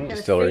glass it. to me?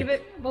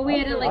 Distillery. But we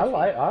had it like.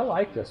 I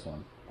like this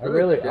one. I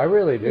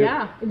really do.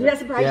 Yeah. Did that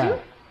surprise you?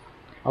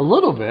 A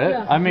little bit.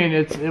 Yeah. I mean,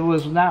 it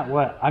was not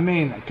what I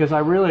mean because I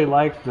really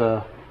liked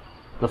the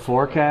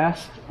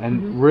forecast,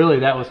 and really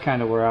that was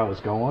kind of where I was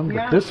going.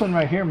 But this one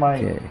right here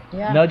might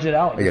nudge it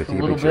out I just gotta a take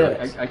a little picture.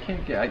 bit. I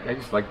can't get. I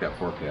just like that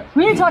forecast.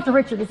 We need to talk to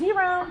Richard. Is he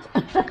around?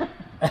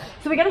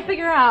 So we got to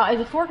figure out: is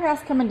the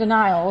forecast coming to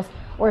Niles,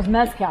 Whereas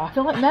mezcal, I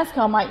feel like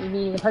mezcal might be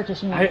needing a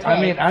purchase.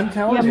 I mean, I'm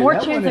telling you, have more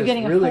that chance one of is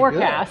getting really a 4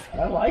 good. cask.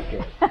 I like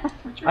it.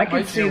 I can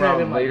Might see be that around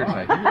in my later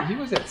car. tonight. He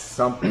was at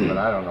something, but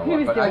I don't know He what.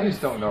 was But I doing-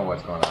 just don't know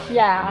what's going on.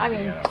 Yeah, I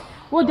mean,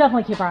 we'll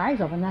definitely keep our eyes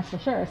open, that's for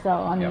sure. So,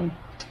 I mean,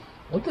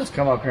 We'll just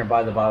come up here and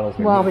buy the bottles.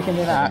 well, we can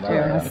do that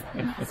too.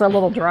 It's a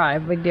little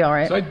drive, big deal,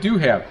 right? So I do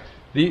have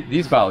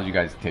these bottles you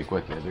guys take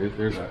with you.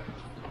 There's a.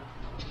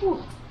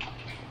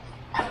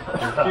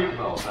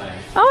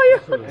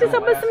 Oh, you just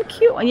up with some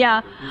cute one.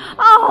 Yeah.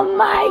 Oh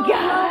my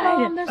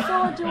God. They're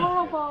so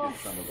adorable.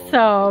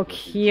 So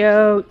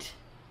cute.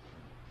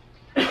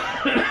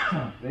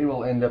 They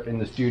will end up in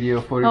the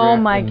studio photograph. Oh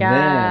my and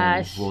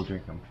gosh. then we'll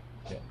drink them.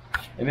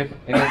 And if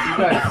you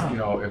guys, you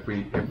know, if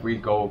we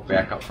go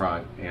back up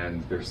front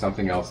and there's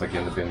something else like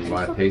in the bin you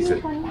want to taste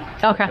it,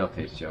 Okay. they'll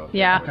taste Joe.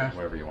 Yeah.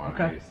 Whatever you want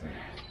to taste.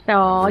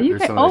 Oh, you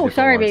There's can. some of the Oh, different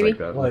sorry, ones baby. like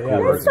that, Well, the yeah,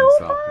 coolers That's so and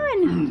stuff.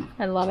 fun.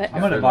 I love it. I'm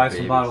gonna They're buy the some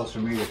babies. bottles for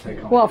me to take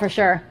home. Well, for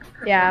sure.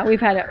 Yeah,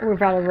 we've had a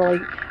really.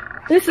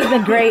 This has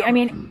been great. I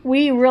mean,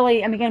 we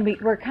really. I mean, again,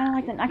 we're kind of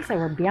like the next.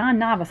 We're beyond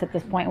novice at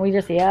this point. We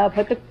just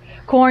put the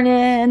corn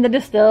in, the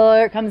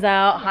distiller comes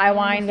out, high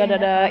wine, da da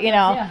da. You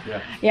know.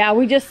 Yeah.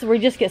 We just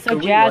get so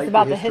we jazzed like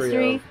about the history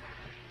history. of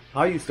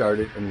how you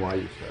started and why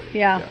you started.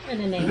 Yeah. And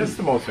the name. That's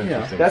the most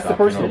interesting. That's the stuff,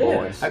 personal you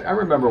know. voice. I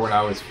remember when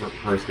I was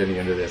first getting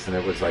into this, and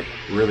it was like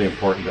really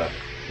important to,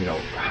 you know,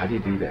 how do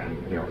you do that?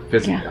 You know,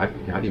 physically, Yeah.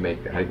 how do you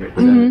make that? How do you make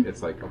that? Mhm.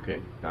 It's like, okay,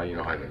 now you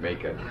know how to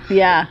make it.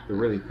 Yeah. The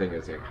really thing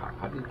is, like,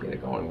 how did you get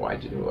it going?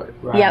 Why'd you do it?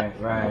 Right, Yep.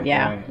 right,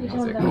 Yeah. right.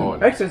 How's it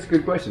going? Actually, that's a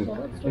good question.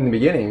 In the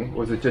beginning,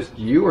 was it just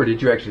you, or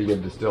did you actually get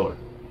a distiller?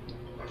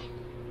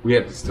 We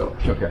had to still.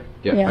 Okay.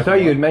 Yeah. Yeah. I thought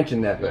you had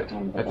mentioned that, but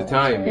At the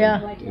time, Yeah.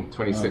 in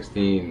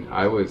 2016,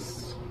 I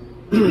was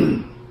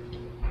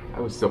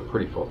still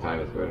pretty full time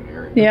as a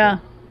veterinarian. Yeah.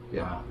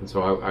 Yeah, and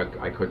so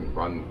I couldn't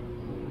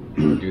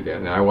do that,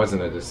 and I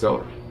wasn't a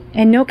distiller.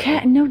 And no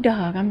cat and no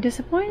dog. I'm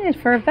disappointed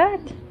for a vet.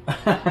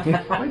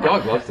 My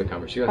dog loves to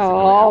come. She has to come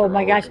Oh after my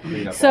work gosh. and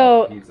clean up So-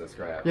 all the pizza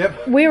scraps.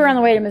 Yep. We were on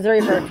the way to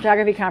Missouri for a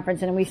photography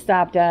conference, and we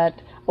stopped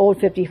at Old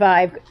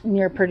 55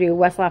 near Purdue,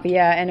 West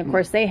Lafayette, and of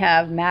course they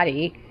have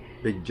Maddie,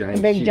 big a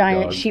big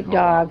giant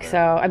sheepdog. So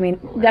I mean,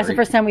 that's the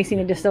first time we've seen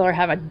a distiller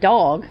have a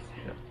dog.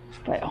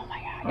 But oh my God.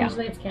 Yeah.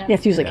 Usually it's cats. Yeah,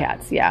 it's usually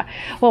cats, yeah.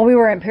 Well, we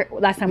were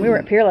last time we were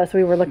at Peerless,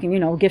 we were looking, you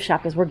know, gift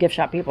shop, because we're gift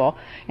shop people.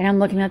 And I'm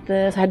looking at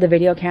this, I had the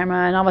video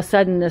camera, and all of a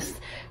sudden this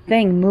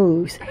thing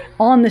moves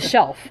on the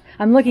shelf.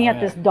 I'm looking at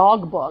this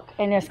dog book,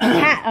 and there's a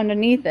cat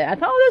underneath it. I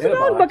thought, oh, there's a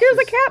dog book, there's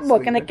a cat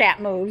book, and the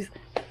cat moves.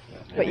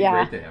 But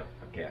yeah. Great to have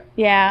a cat.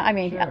 Yeah, I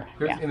mean, There's-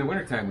 yeah. In the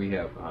wintertime, we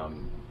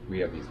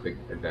have these big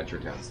adventure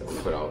tents that we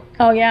put out.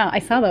 Oh, yeah, I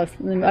saw those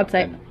on the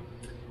website.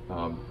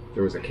 And,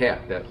 there was a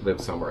cat that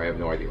lived somewhere. I have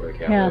no idea where the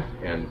cat Yeah.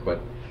 lived.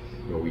 But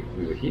you know,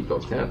 we would heat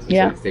those tents, and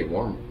Yeah. so it'd stay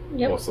warm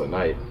most of the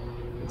night.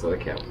 And so the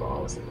cat was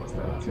always in those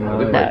tents. You know, Oh,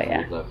 they put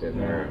yeah. food left in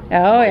there.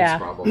 Oh, mice yeah.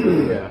 probably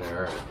in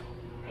there.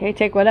 Okay,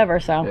 take whatever,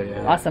 so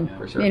Yeah, awesome.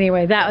 for sure.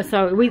 Anyway, that was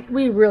so, we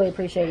really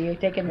appreciate you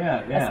taking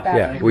us back.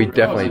 Yeah, we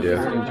definitely It's do.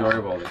 very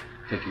enjoyable to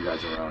take you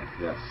guys around.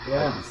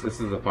 Yeah. This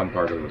is a fun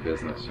part of the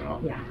business, you know.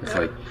 Yeah. It's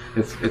like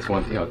it's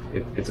one, you know,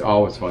 it's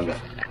always fun to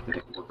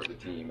work with the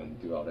team and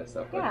do all that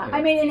stuff. But, Yeah, you know,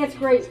 I mean, and it's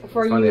great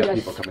for it's fun you to have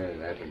to. people come in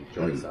and have to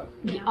enjoy stuff.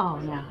 Oh,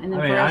 yeah. And then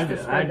I mean, for us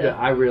to spread the-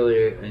 I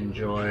really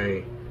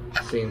enjoy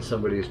seeing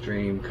somebody's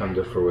dream come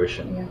to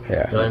fruition.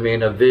 Yeah. You know what I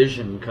mean? A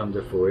vision come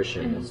to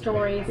fruition. And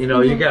stories. You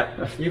know, you got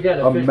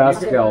A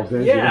mezcal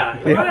vision. Yeah,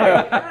 right.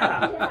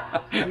 Yeah.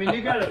 I mean,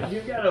 you got a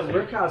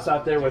Rickhouse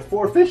out there with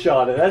 4 fish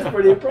on it. That's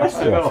pretty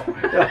impressive.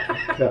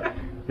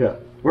 Yeah.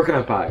 Working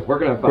on 5.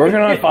 Working on 5. Working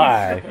on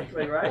 5.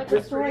 Right? But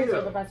the stories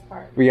are the best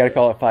part. We got to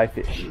call it 5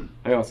 fish.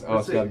 I also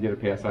got to get a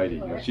past Heidi.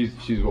 You know, she's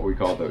what we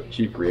call the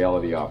chief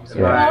reality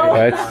officer.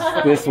 Right.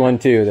 That's this one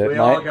too. That We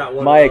all got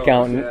one my of those,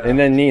 accountant, yeah. and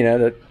then Nina.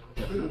 That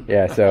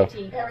so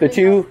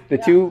the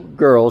two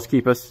girls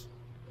keep us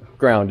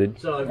grounded.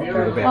 So if you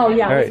Oh, yeah, All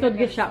let's right. go to the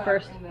gift shop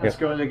first. let's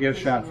go to the gift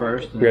shop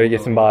first. We got to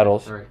get some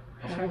bottles. All right.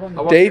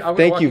 Dave, I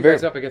thank walk you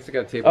guys very- up. I guess I got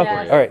a table Okay.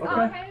 for you. All right.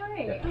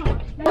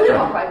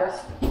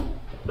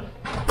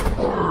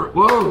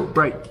 Whoa,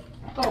 bright.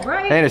 Oh,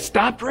 right. And it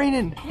stopped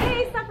raining.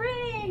 Hey, stop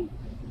raining.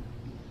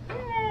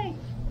 Hey.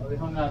 We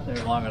hung out there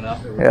long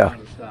enough. It was Yeah. time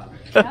to stop.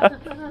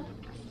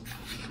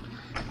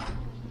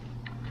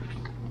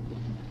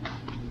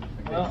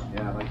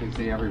 Yeah, like they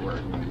say everywhere.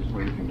 You know, just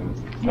wait a few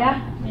minutes. Yeah,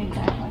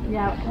 exactly.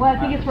 Yeah, well, I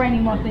think it's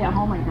raining mostly at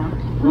home right now.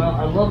 Well,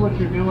 I love what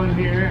you're doing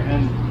here,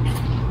 and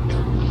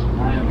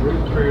I am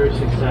rooting for your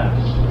success.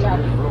 Yeah.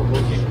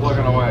 We'll keep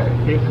plugging away.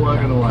 Keep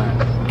plugging away.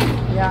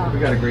 Yeah. We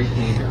got a great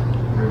team here.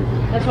 Very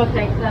good. That's what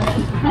takes them.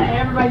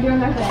 Everybody doing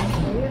their thing.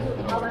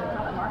 How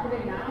they market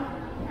it now?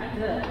 That's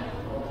it.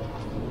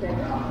 They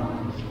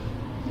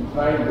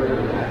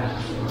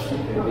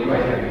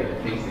might have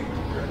a tasting.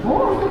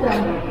 Oh, look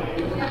at them.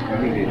 I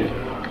think they did.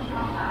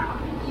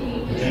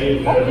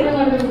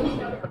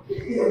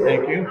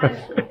 Thank you.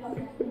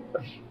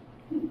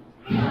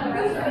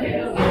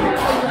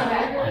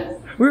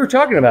 We were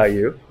talking about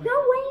you. No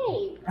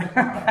way.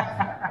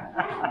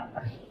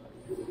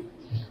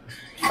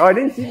 Oh, I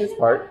didn't see this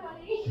part.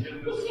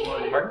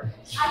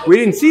 We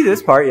didn't see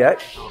this part yet.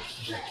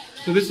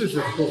 So this is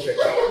the cool picture.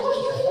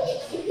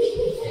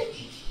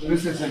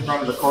 This is in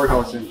front of the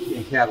courthouse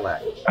in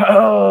Cadillac.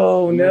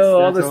 Oh no,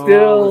 all the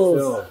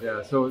stills.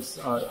 Yeah, so it's,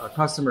 a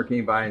customer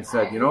came by and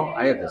said, you know,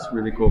 I have this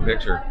really cool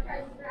picture.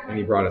 And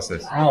he brought us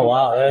this. Oh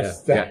wow,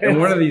 that's yeah. And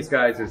one of these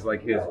guys is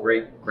like his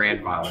great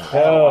grandfather.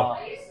 Oh.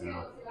 You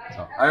know,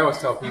 so I always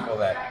tell people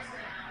that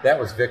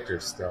was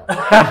Victor's still.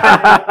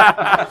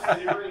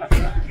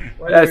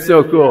 That's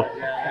so cool.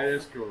 Yeah, that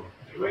is cool.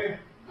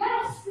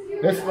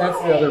 That's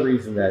the other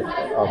reason that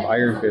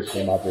Iron Fish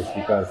came up is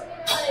because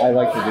I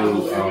like to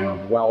do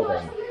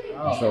welding.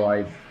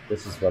 So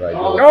this is what I do.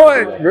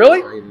 Oh,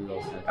 really?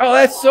 Oh,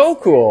 that's so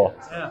cool.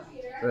 Yeah.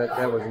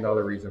 That was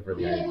another reason for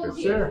the Iron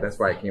Fish. Sure. That's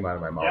why it came out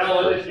of my mouth.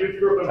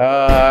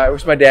 I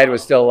wish my dad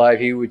was still alive.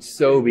 He would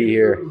so be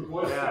here.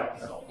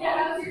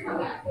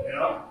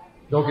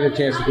 Don't get a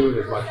chance to do it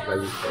as much as I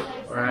used to.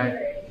 All right.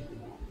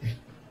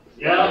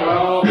 Yeah,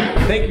 well,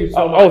 thank you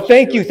so much. Oh,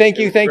 thank you.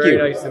 Very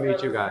nice to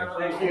meet you guys.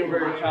 Thank you for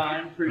your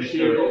time.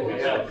 Appreciate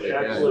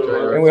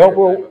it. And we hope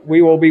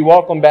we will be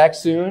welcome back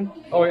soon.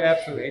 Oh, yeah,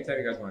 absolutely. Anytime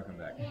you guys want to come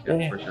back.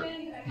 Yeah, for sure.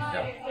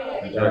 Yeah.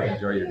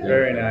 Enjoy your dinner.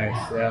 Very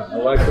nice. Yeah, I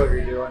like what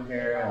you're doing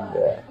here.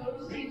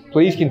 And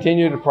Please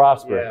continue to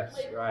prosper. yes,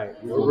 right.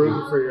 We're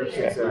rooting for your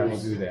success. We'll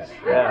do that.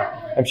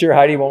 Yeah. I'm sure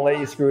Heidi won't let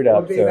you screw it I'll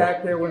up. be So.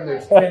 back there when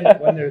there's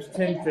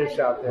 10 fish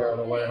out there in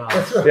the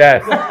warehouse.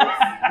 Yes.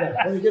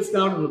 When it gets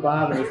down to the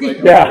bottom, it's like,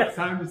 Yeah. it's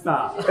time to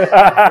stop.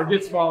 Or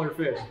get smaller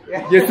fish.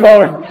 Get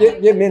smaller.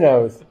 Get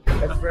minnows.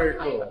 That's very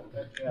cool.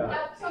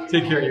 Yeah.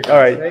 Take care of you guys. All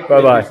right.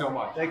 Bye-bye. Thank you so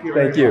much. Thank you.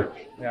 Thank very you.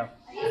 much. Yeah.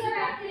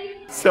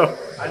 So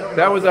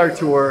that was our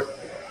tour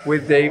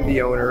with Dave,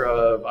 the owner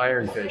of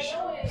Iron Fish.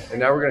 And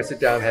now we're going to sit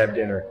down and have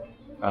dinner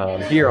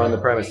here on the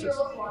premises.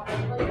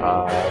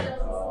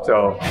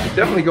 So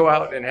definitely go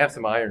out and have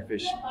some Iron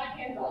Fish.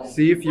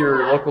 See if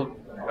your local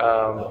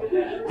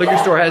liquor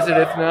store has it.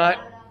 If not,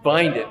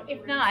 find it.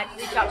 If not,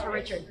 reach out to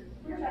Richard.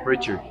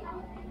 Richard.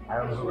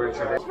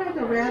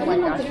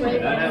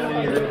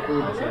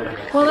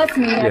 Well, that's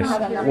me.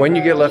 Yes. When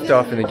you get left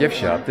off in the gift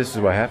shop, this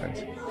is what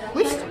happens.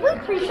 Which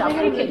free shop?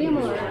 I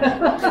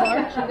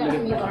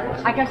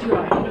got you.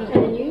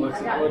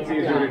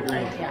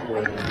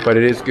 But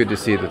it is good to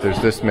see that there's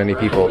this many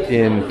people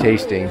in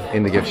tasting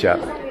in the gift shop.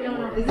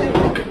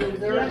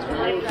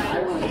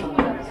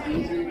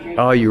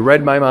 Oh, you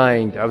read my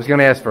mind. I was going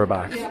to ask for a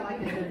box.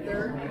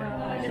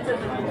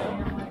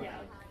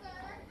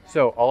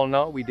 So, all in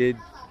all, we did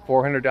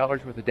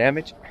 $400 worth of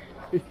damage.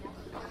 But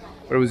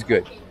it was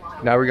good.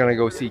 Now we're going to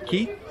go see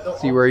Keith,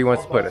 see where he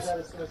wants to put us. Okay,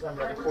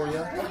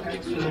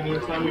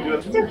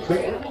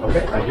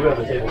 I do have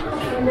the table.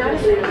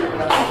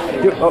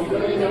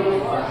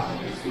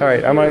 All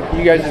right,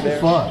 you guys are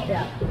there.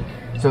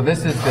 So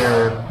this is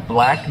their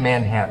Black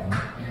Manhattan,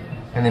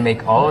 and they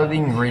make all of the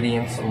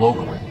ingredients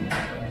locally.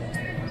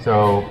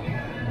 So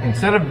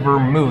instead of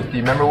vermouth, do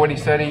you remember what he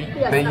said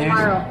they use?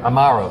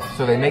 Amaro.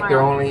 So they make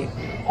their own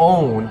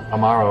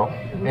Amaro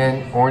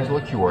and orange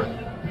liqueur.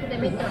 They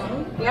make their own?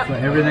 Yep. So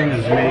everything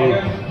is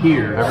made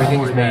here.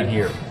 Everything is made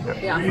here.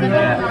 Yeah.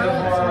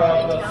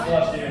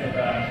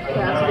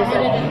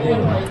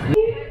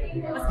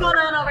 What's going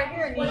on over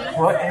here, Nina?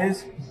 What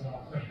is?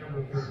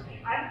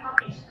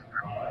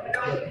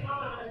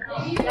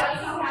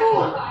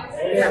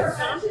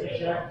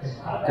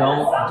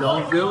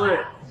 Don't do it.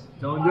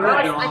 Don't do it,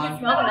 I can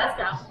smell the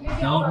mezcal.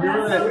 Don't do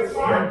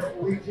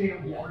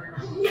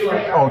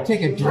it. Oh,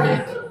 take a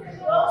drink.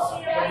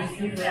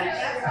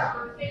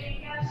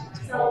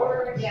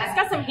 It's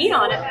got some heat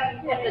on it.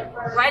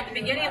 Right at the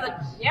beginning of the,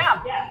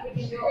 yeah.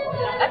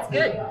 That's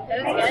good. That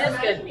is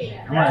good.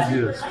 I'm going to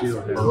do a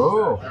steal here.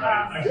 Oh.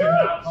 Want to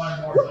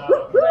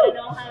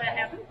know how that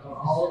happened?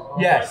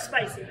 Yes. It's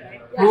spicy.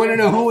 We want to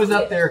know who was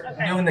up there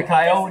doing the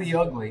Coyote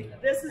Ugly.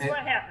 This is what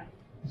happened.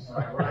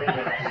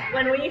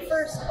 When we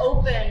first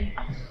opened,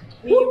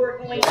 we were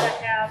going to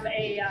have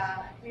a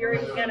we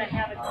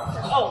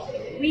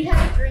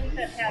had a drink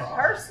that had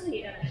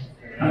parsley in it.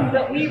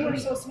 But we were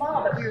so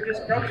small that we were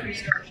just grocery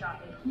store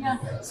shopping. Yeah.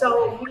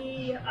 So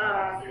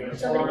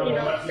somebody came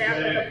out back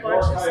with a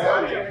bunch of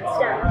cilantro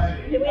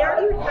instead. And we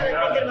already were kind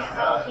of thinking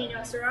about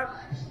jalapeno syrup.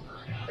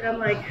 But I'm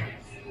like,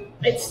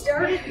 it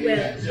started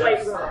with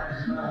white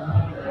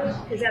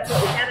rum. Because that's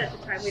what we had at the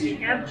time. We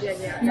didn't have gin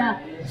yet. Yeah.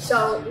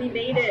 So we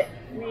made it,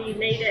 so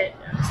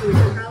we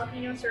took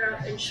jalapeno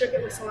syrup and shook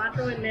it with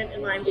cilantro and mint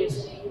and lime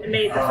juice and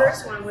made the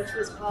first one, which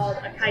was called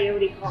a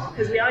coyote call.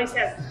 Because we always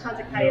have tons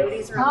of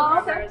coyotes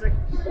around. I was like,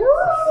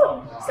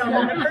 woo! So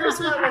then the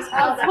first one was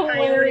called a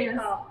coyote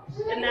call.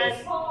 And then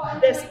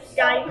this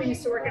guy who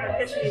used to work in the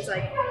kitchen, he's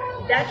like,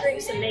 that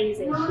drink's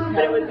amazing,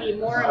 but it would be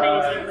more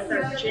amazing with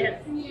our gin,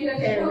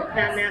 and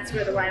then that's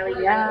where the Wiley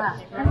came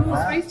Has a little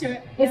spice to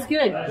it. It's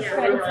good.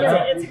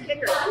 Yeah, it's a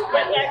kicker.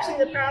 But actually,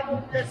 the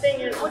thing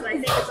is I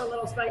think it's a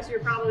little spicier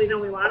probably than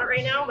we want it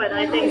right now. But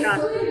I think,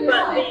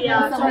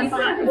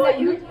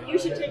 well, you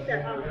should take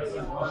that out.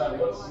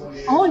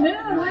 Oh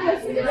no,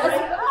 that's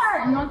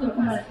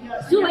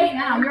it's too late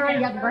now. You already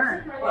got the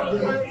burn.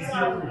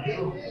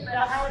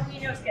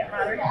 Jalapenos get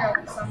hotter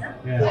throughout the summer,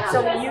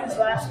 so we use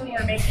less when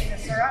we're making the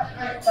syrup.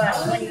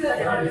 But when you put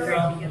it in the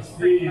drink, it gets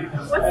pretty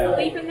hot. What's the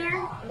leaf in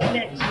there?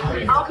 Mint.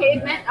 Okay,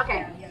 it's mint.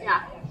 Okay,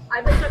 yeah.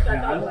 I mixed up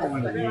that.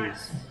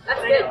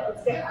 That's good.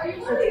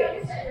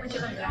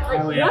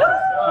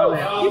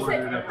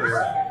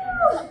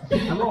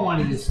 I'm gonna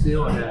want to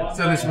distill that.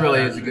 So this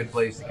really is a good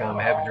place to come,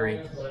 have a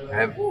drink,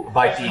 have a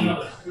bite to eat.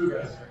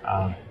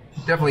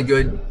 Definitely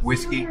good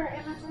whiskey,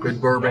 good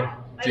bourbon,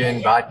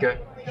 gin, vodka.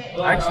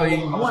 Actually,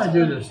 I want to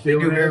do this. They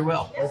do very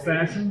well. Old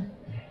fashioned.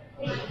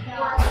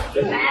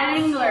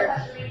 Angler.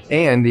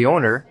 And the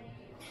owner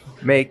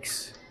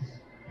makes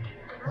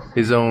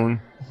his own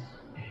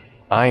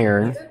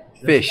Iron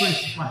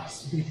Fish.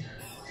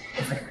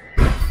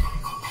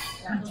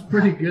 That's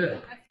pretty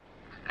good.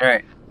 All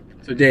right.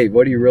 So Dave,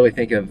 what do you really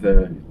think of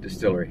the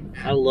distillery?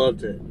 I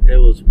loved it. It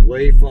was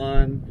way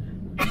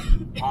fun.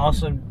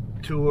 Awesome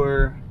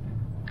tour.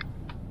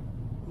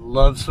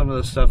 Love some of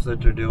the stuff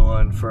that they're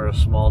doing for a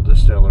small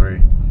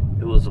distillery.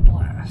 It was a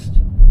blast.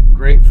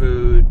 Great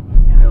food.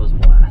 It was a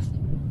blast.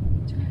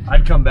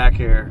 I'd come back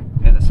here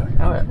in a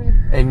second. All right.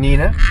 And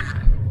Nina?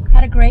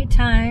 Had a great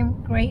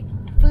time. Great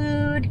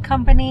food,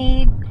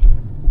 company,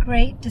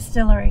 great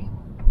distillery.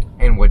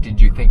 And what did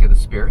you think of the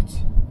spirits?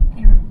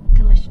 They were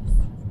delicious.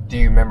 Do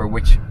you remember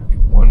which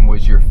one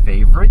was your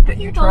favorite that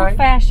you tried? Old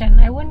fashioned.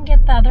 I wouldn't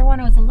get the other one.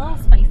 It was a little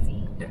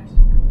spicy. Yes.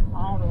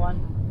 Oh, the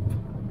one.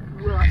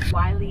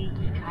 Wiley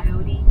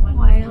Coyote.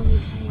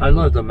 Wiley. I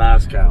love the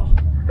Mezcal.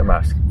 The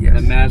Cask.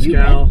 Yes. The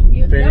Mezcal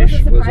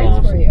finish that was a was surprise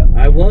awesome. for you.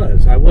 I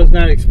was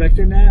not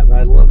expecting that, but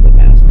I love the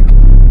Mezcal.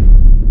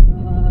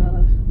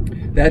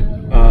 That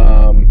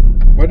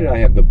what did I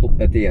have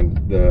at the end?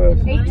 The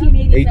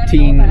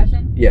 1887 old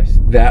fashioned. Yes,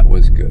 that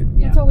was good.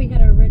 That's what we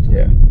had originally.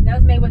 Yeah. That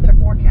was made with their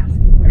forecast.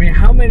 I mean,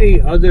 how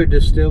many other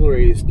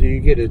distilleries do you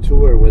get a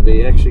tour where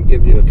they actually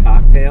give you a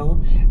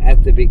cocktail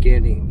at the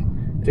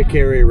beginning to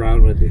carry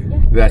around with you?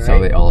 Yeah. That's how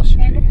they all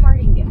should And be. a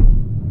parting gift.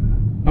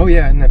 Oh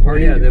yeah, and that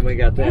party. Yeah, then we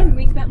got that. And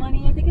we spent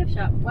money at the gift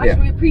shop. Well, Yeah.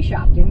 actually, we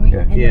pre-shopped, didn't we? Yeah.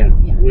 And Yeah,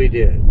 then we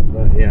did.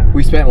 But yeah.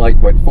 We spent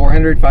like what,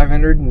 400,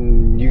 500,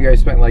 and you guys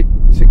spent like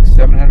 600,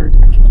 700.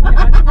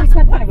 we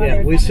spent 500.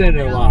 Yeah, we sent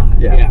a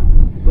lot. Yeah. Yeah.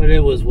 But it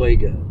was way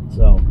good.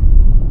 So,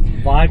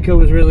 vodka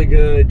was really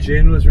good.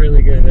 Gin was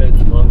really good.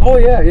 Oh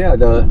yeah, yeah.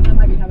 That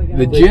might be how we got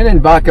The it. gin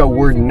and vodka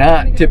were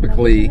not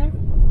typically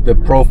the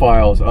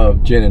profiles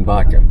of gin and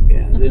vodka.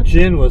 Yeah, the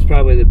gin was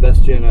probably the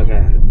best gin I've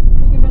had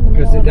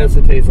because it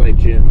doesn't taste like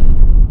gin.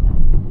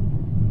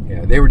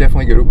 Yeah, they were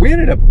definitely good.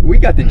 We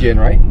got the gin,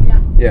 right? Yeah.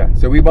 Yeah.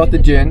 So we bought the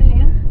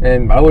gin,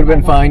 and I would have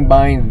been fine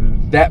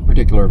buying that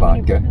particular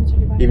vodka,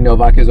 even though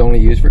vodka is only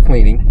used for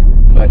cleaning.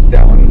 But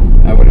that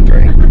one I would have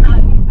drank.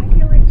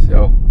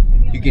 So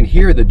you can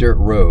hear the dirt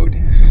road,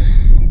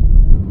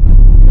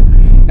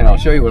 and I'll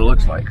show you what it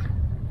looks like.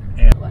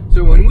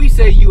 So when we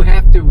say you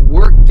have to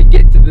work to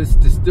get to this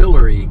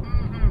distillery,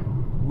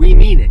 we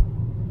mean it,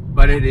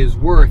 but it is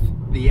worth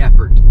the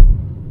effort.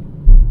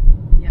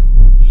 Yep.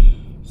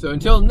 So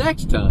until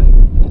next time,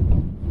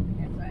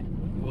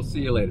 we'll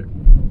see you later.